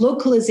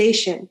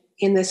 Localization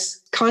in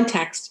this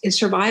context is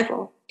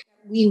survival.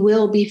 We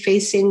will be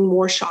facing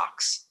more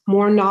shocks,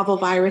 more novel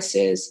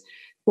viruses,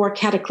 more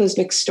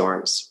cataclysmic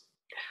storms.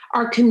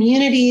 Our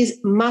communities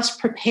must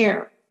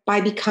prepare by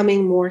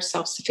becoming more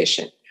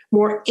self-sufficient,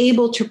 more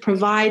able to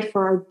provide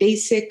for our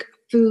basic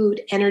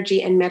food,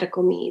 energy, and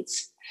medical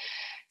needs.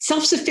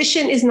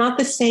 Self-sufficient is not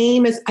the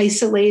same as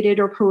isolated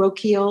or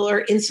parochial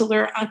or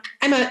insular.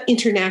 I'm an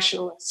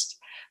internationalist,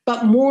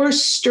 but more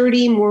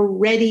sturdy, more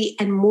ready,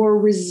 and more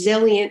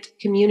resilient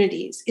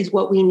communities is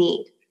what we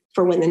need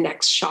for when the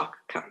next shock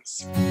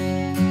comes.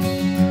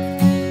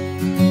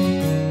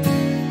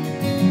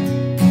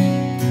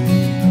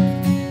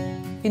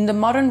 In the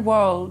modern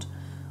world,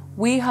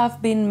 we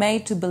have been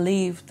made to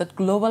believe that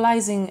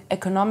globalizing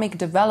economic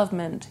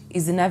development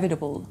is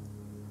inevitable.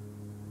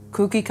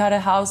 cookie-cutter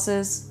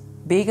houses,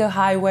 bigger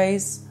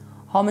highways,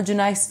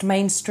 homogenized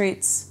main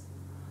streets,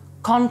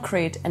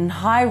 concrete and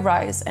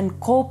high-rise and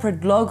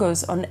corporate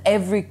logos on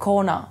every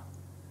corner.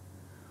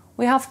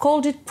 We have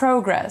called it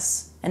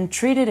progress and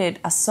treated it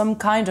as some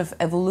kind of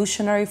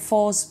evolutionary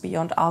force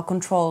beyond our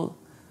control.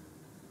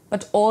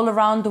 But all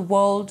around the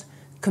world,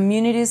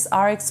 communities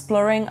are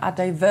exploring a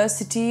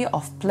diversity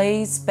of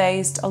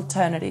place-based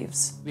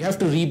alternatives. We have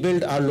to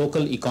rebuild our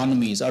local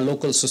economies, our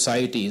local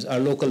societies, our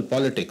local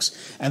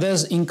politics. And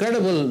there's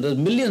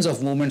millions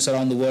of movements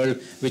around the world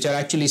which are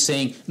actually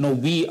saying, no,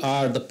 we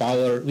are the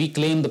power, we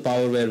claim the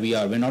power where we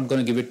are. We're not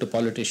going to give it to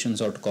politicians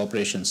or to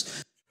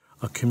corporations.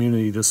 A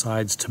community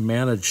decides to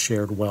manage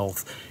shared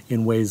wealth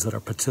in ways that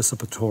are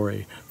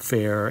participatory,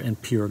 fair,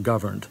 and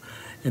peer-governed.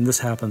 And this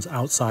happens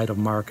outside of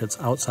markets,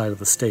 outside of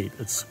the state.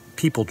 It's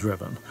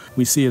people-driven.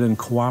 We see it in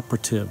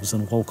cooperatives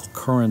and local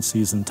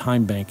currencies and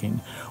time banking.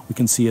 We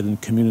can see it in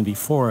community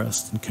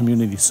forests and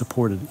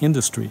community-supported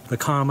industry. The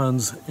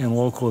commons and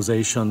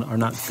localization are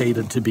not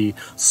fated to be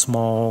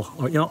small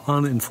or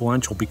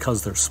uninfluential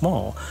because they're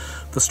small.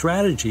 The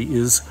strategy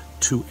is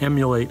to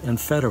emulate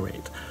and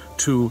federate,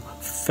 to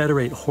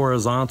federate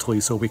horizontally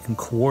so we can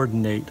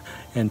coordinate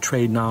and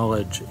trade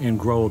knowledge and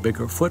grow a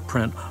bigger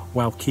footprint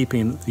while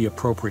keeping the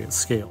appropriate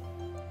scale.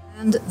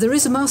 And there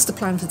is a master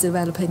plan for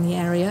developing the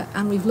area,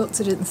 and we've looked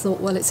at it and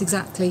thought, well, it's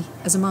exactly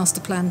as a master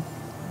plan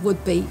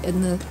would be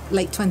in the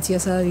late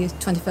 20th, early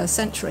 21st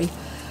century.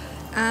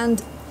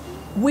 And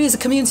we as a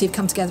community have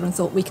come together and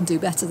thought we can do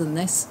better than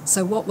this.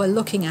 So what we're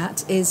looking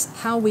at is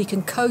how we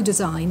can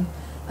co-design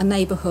a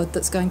neighbourhood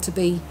that's going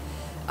to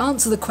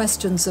answer the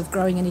questions of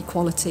growing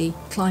inequality,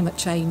 climate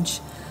change,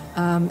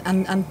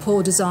 and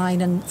poor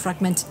design and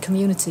fragmented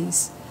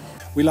communities.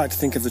 We like to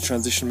think of the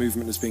transition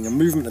movement as being a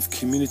movement of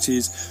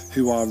communities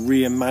who are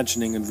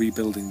reimagining and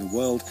rebuilding the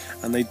world,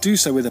 and they do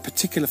so with a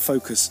particular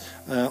focus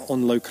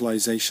on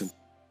localization.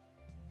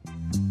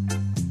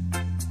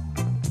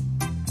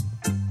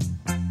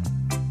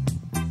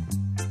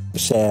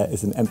 Share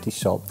is an empty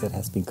shop that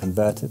has been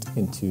converted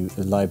into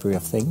a library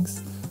of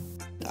things.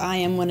 I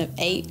am one of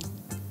 8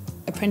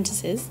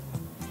 apprentices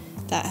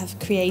that have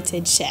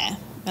created Share,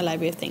 a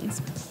library of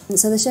things.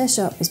 So the Share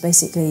Shop is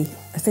basically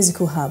a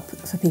physical hub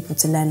for people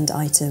to lend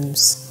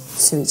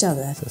items to each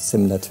other. So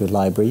similar to a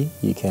library,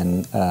 you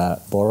can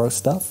borrow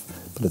stuff,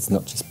 but it's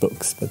not just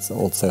books, but it's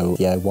also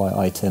DIY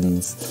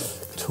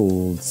items,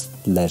 tools,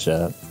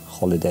 leisure,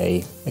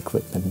 holiday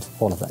equipment,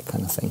 all of that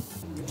kind of thing.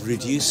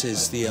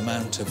 Reduces the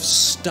amount of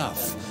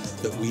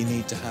stuff that we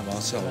need to have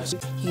ourselves.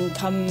 You can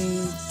come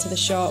to the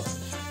shop,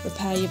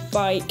 repair your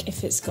bike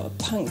if it's got a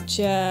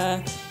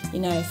puncture,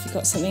 if you've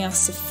got something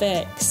else to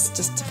fix,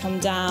 just to come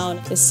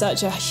down. There's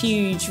such a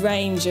huge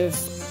range of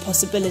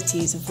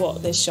possibilities of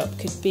what this shop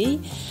could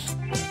be.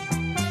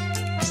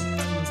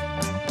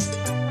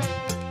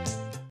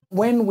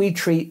 When we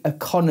treat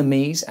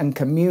economies and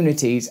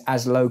communities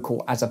as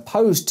local as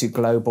opposed to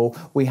global,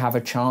 we have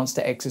a chance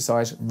to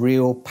exercise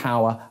real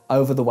power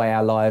over the way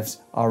our lives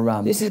are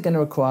run. This is going to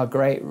require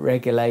great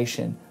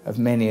regulation of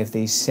many of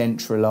these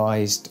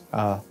centralised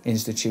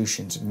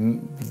institutions,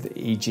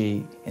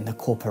 e.g. in the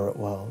corporate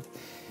world,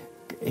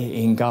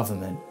 in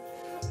government.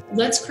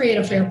 Let's create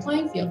a fair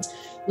playing field.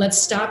 Let's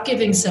stop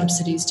giving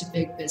subsidies to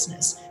big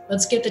business.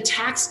 Let's get the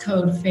tax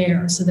code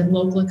fair so that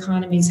local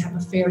economies have a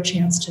fair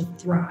chance to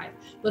thrive.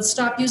 Let's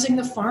stop using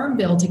the farm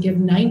bill to give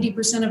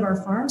 90% of our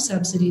farm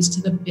subsidies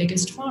to the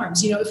biggest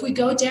farms. If we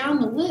go down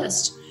the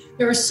list,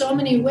 there are so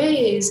many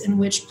ways in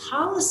which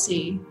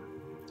policy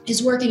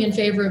is working in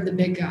favor of the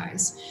big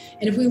guys.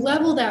 And if we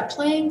level that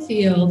playing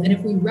field, and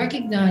if we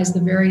recognize the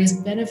various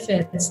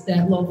benefits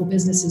that local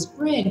businesses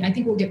bring, I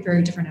think we'll get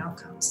very different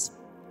outcomes.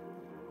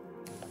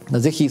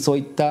 ぜひそう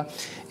いった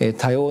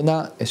多様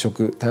な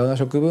食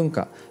文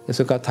化、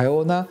それから多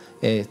様な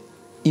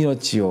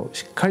命を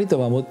しっかりと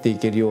守ってい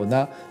けるよう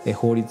な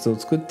法律を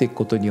作っていく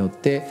ことによっ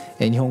て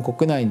日本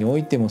国内にお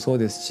いてもそう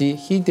ですし、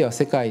ひいては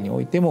世界に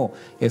おいても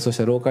そうし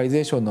たローカリ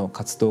ゼーションの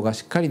活動が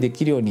しっかりで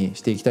きるように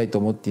していきたいと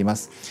思っていま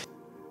す。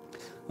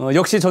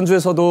 역시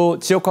전주에서도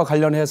지역과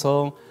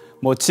관련해서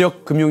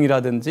지역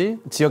금융이라든지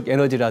지역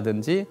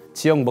에너지라든지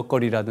지역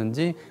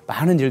먹거리라든지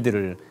많은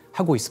일들을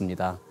하고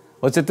있습니다.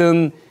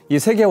 어쨌든 이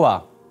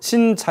세계화,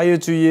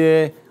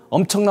 신자유주의의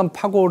엄청난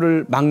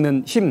파고를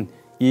막는 힘,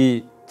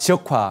 이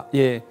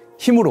지역화의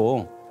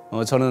힘으로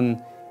저는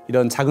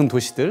이런 작은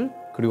도시들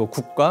그리고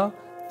국가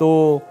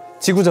또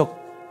지구적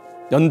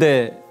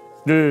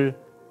연대를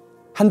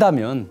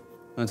한다면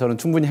저는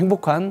충분히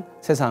행복한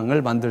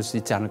세상을 만들 수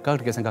있지 않을까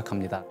그렇게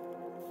생각합니다.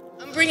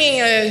 I'm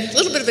bringing a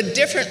little bit of a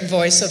different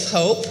voice of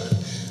hope,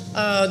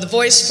 the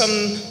voice from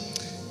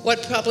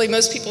what probably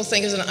most people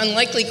think is an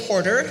unlikely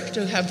quarter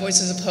to have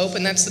voices of hope,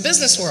 and that's the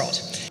business world.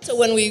 So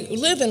when we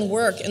live and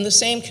work in the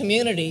same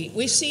community,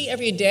 we see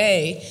every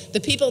day the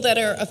people that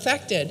are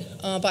affected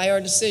by our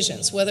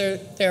decisions, whether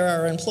they're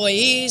our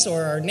employees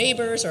or our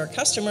neighbors or our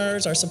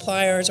customers or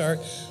suppliers or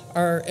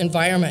our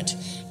environment.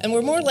 And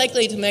we're more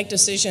likely to make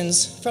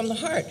decisions from the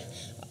heart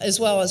as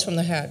well as from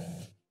the head.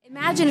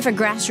 Imagine if a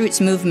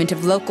grassroots movement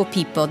of local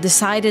people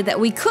decided that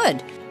we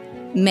could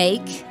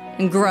make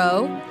and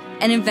grow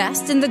and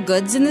invest in the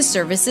goods and the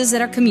services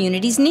that our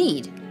communities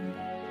need.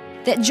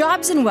 That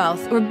jobs and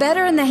wealth were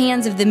better in the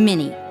hands of the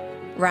many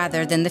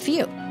rather than the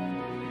few.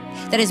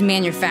 That as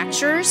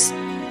manufacturers,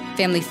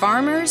 family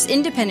farmers,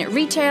 independent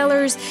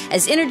retailers,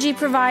 as energy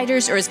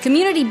providers, or as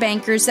community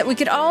bankers, that we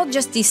could all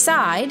just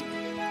decide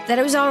that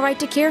it was all right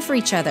to care for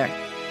each other.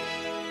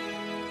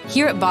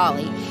 Here at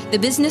Bali, the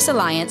Business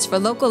Alliance for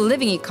Local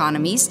Living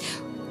Economies,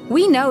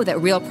 we know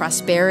that real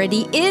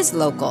prosperity is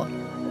local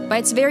by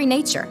its very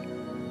nature.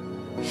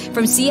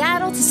 From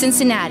Seattle to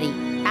Cincinnati,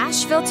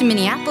 Asheville to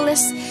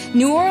Minneapolis,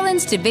 New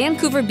Orleans to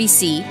Vancouver,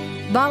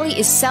 BC, Bali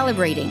is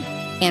celebrating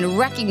and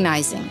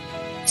recognizing,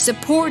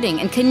 supporting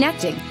and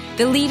connecting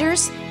the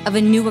leaders of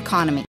a new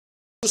economy.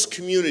 Those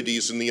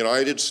communities in the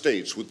United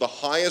States with the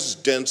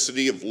highest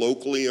density of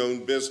locally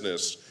owned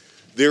business,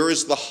 there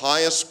is the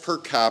highest per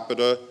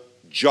capita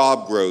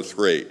job growth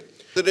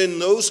rate. That in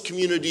those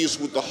communities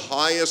with the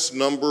highest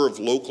number of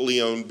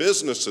locally owned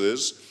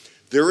businesses,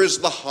 there is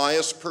the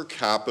highest per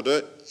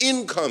capita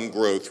income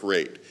growth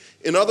rate.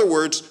 In other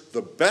words,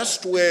 the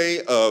best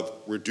way of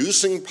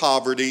reducing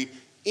poverty,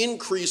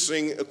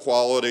 increasing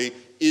equality,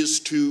 is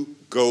to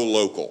go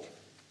local.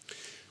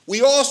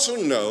 We also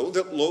know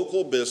that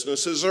local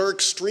businesses are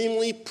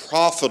extremely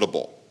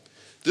profitable.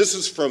 This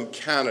is from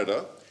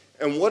Canada,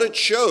 and what it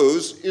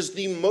shows is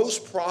the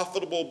most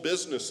profitable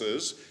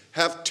businesses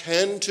have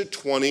 10 to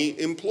 20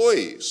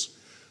 employees.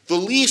 The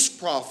least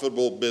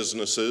profitable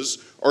businesses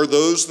are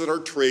those that are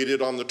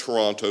traded on the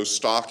Toronto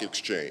Stock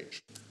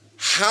Exchange.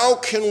 How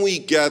can we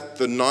get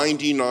the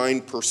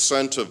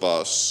 99% of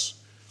us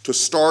to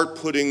start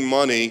putting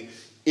money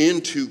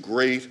into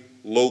great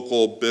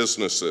local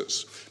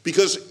businesses?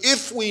 Because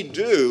if we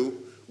do,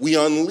 we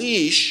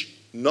unleash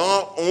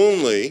not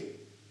only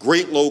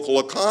great local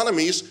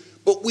economies,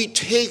 but we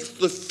take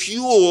the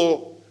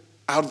fuel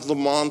out of the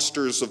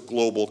monsters of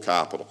global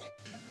capital.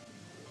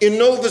 In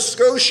Nova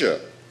Scotia,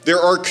 there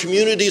are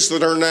communities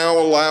that are now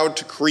allowed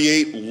to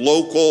create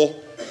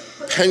local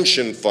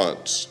pension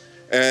funds.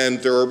 And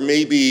there are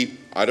maybe,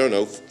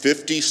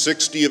 50,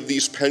 60 of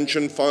these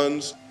pension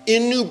funds.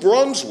 In New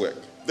Brunswick,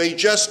 they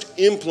just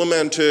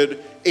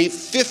implemented a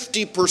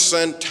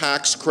 50%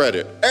 tax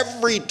credit.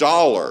 Every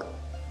dollar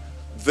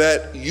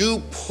that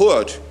you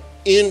put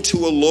into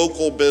a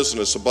local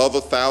business above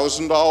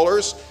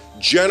 $1,000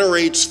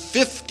 generates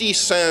 50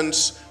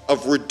 cents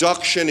of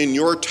reduction in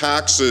your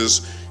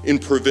taxes in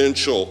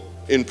provincial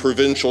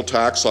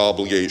tax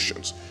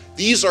obligations.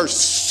 These are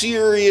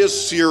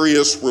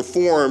serious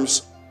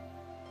reforms.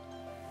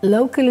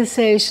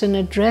 Localization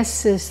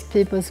addresses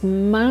people's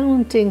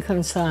mounting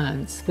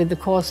concerns with the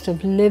cost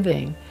of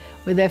living,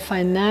 with their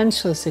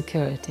financial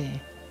security.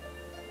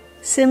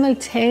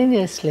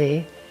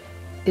 Simultaneously,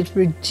 it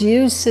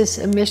reduces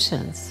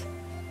emissions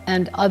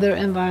and other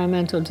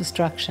environmental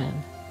destruction.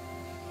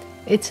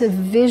 It's a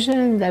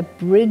vision that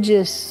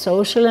bridges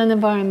social and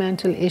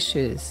environmental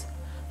issues,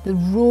 the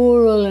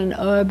rural and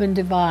urban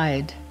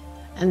divide,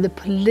 and the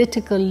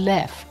political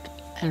left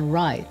and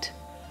right.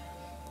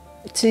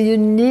 It's a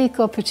unique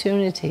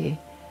opportunity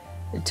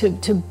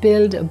to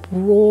build a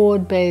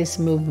broad-based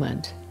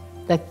movement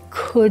that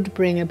could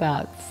bring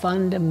about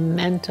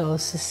fundamental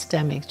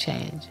systemic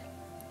change.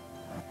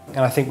 And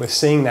I think we're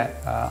seeing that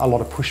a lot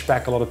of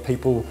pushback, a lot of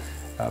people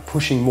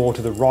pushing more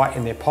to the right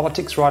in their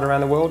politics right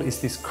around the world,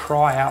 is this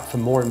cry out for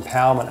more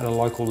empowerment at a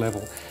local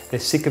level. They're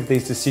sick of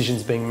these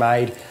decisions being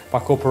made by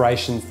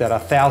corporations that are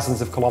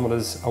thousands of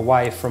kilometres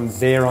away from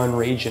their own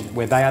region,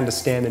 where they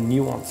understand the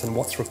nuance and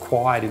what's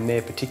required in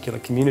their particular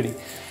community.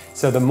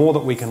 So the more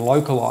that we can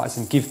localise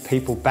and give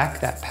people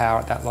back that power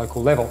at that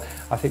local level,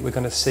 I think we're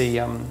going to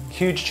see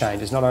huge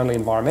changes, not only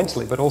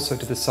environmentally, but also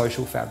to the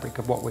social fabric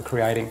of what we're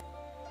creating.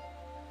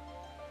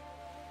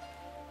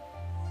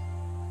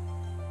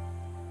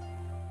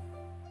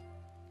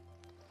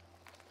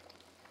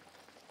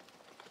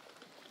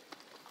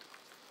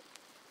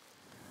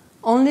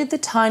 Only the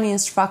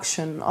tiniest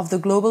fraction of the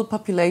global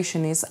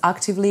population is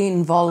actively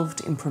involved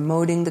in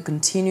promoting the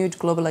continued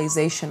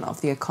globalization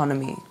of the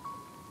economy.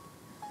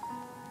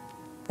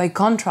 By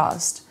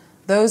contrast,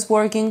 those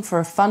working for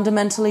a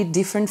fundamentally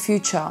different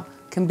future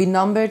can be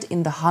numbered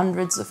in the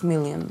hundreds of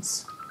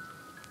millions.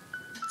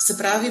 Se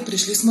pravi,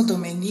 prišli smo do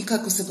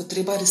mejnika, ko se bo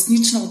treba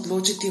resnično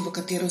odločiti, v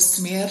katero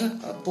smer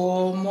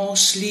bomo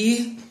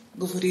šli,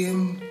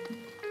 govorim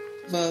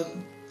v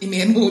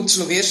imenu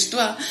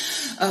človeštva,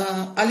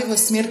 ali v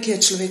smer, ki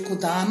je človeku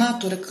dana,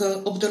 torej k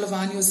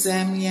obdelovanju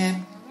zemlje,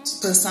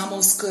 k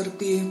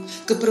samooskrbi,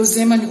 k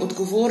prevzemanju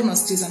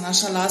odgovornosti za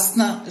naša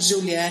lastna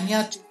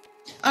življenja,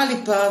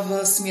 ali pa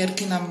v smer,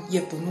 ki nam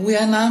je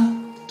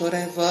ponujena,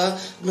 torej v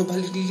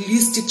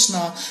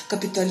globalistično,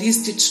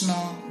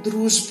 kapitalistično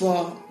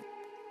družbo.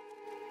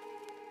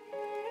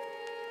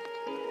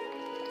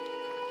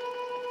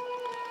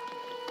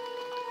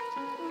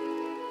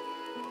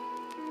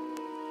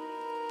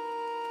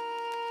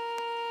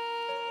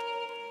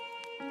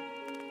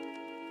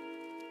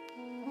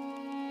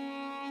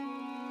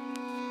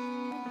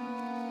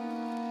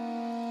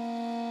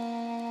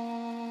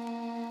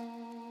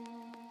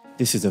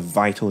 this is a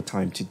vital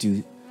time to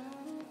do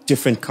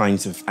different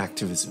kinds of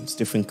activisms,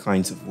 different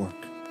kinds of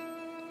work.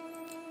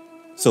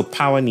 So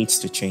power needs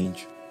to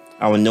change.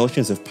 Our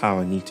notions of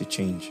power need to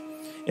change.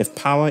 If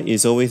power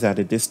is always at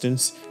a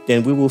distance,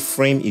 then we will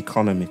frame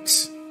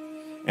economics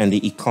and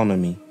the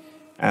economy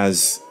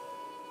as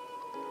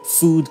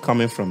food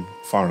coming from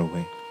far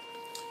away.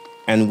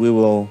 And we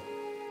will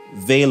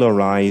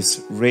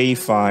valorize,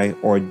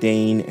 reify,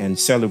 ordain, and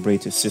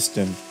celebrate a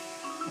system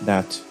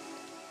that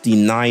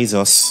denies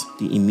us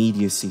the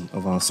immediacy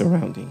of our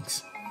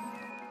surroundings.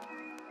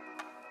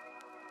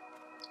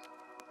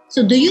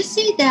 So do you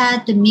see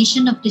that the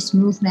mission of this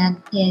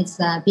movement is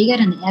bigger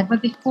than ever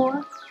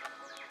before?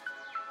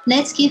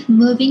 Let's keep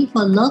moving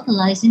for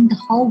localizing the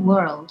whole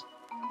world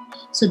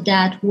so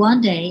that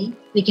one day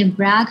we can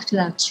brag to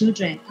our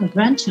children or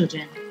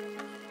grandchildren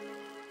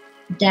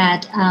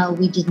that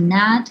we did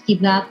not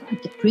give up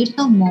at the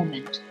critical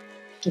moment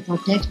to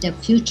protect their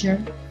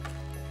future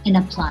and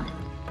our planet.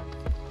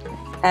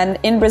 And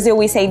in Brazil,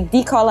 we say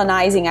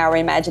decolonizing our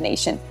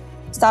imagination.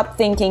 Stop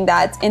thinking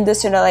that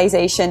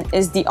industrialization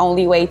is the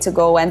only way to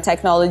go and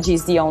technology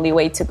is the only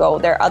way to go.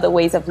 There are other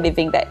ways of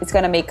living that it's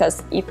going to make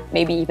us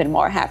maybe even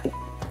more happy.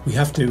 We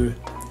have to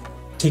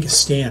take a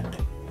stand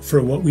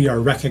for what we are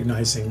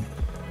recognizing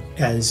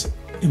as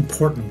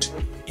important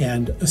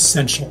and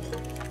essential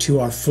to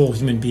our full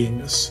human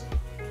beingness.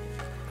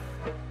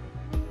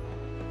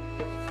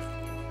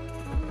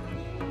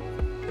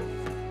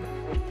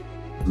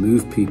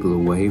 Move people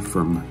away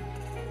from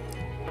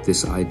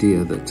this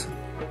idea that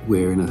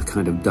we're in a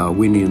kind of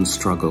Darwinian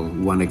struggle,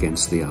 one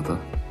against the other,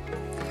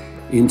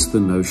 into the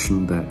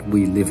notion that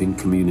we live in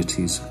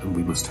communities and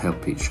we must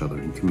help each other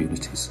in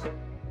communities.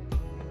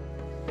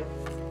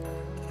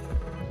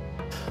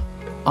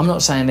 I'm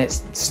not saying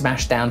let's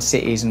smash down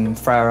cities and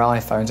throw our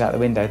iPhones out the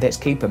window, let's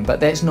keep them, but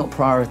let's not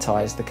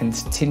prioritise the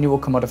continual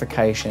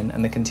commodification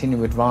and the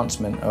continual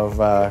advancement of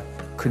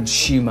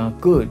consumer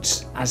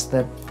goods as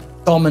the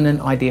dominant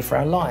idea for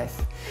our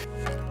life.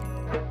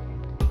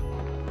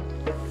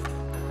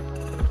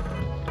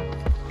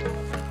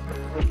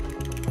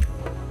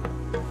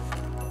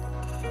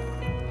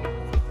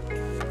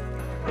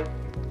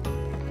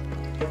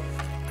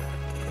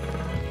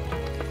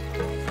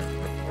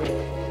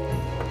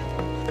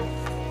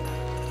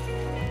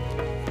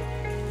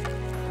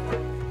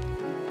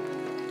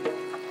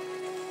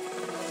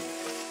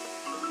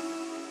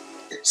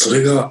 So そ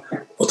れが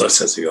私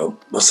たちが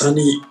まさ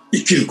に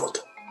生きるこ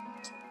と、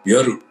い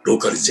わゆるロー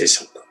カリゼー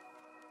ションだ。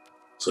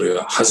それ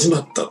が始ま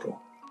ったと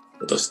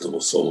私ど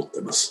もそう思って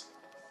います。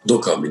ど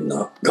うかみん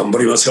な頑張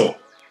りましょ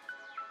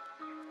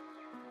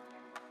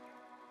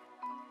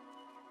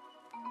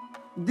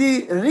う。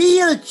The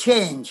real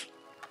change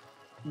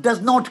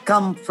does not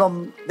come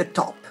from the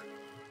top.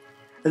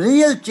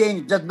 Real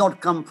change does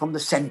not come from the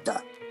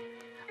center.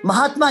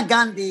 Mahatma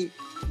Gandhi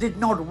did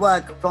not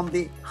work from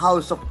the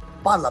House of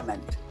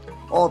Parliament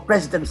or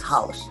President's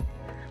house.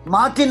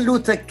 Martin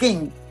Luther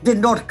King did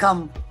not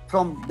come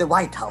from the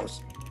White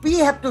House. We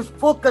have to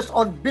focus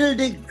on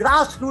building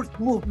grassroots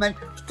movement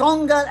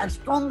stronger and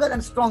stronger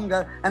and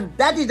stronger, and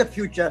that is the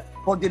future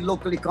for the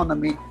local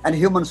economy and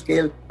human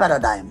scale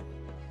paradigm.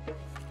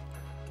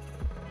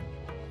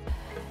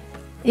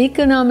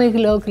 Economic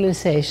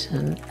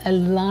localization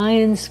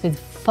aligns with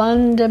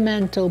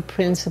fundamental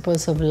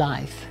principles of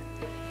life.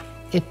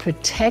 It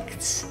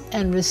protects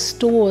and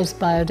restores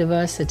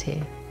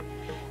biodiversity,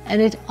 and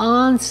it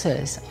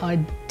answers our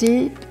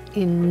deep,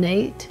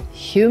 innate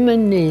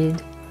human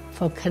need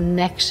for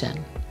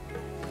connection.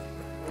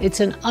 It's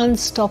an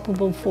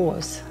unstoppable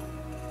force.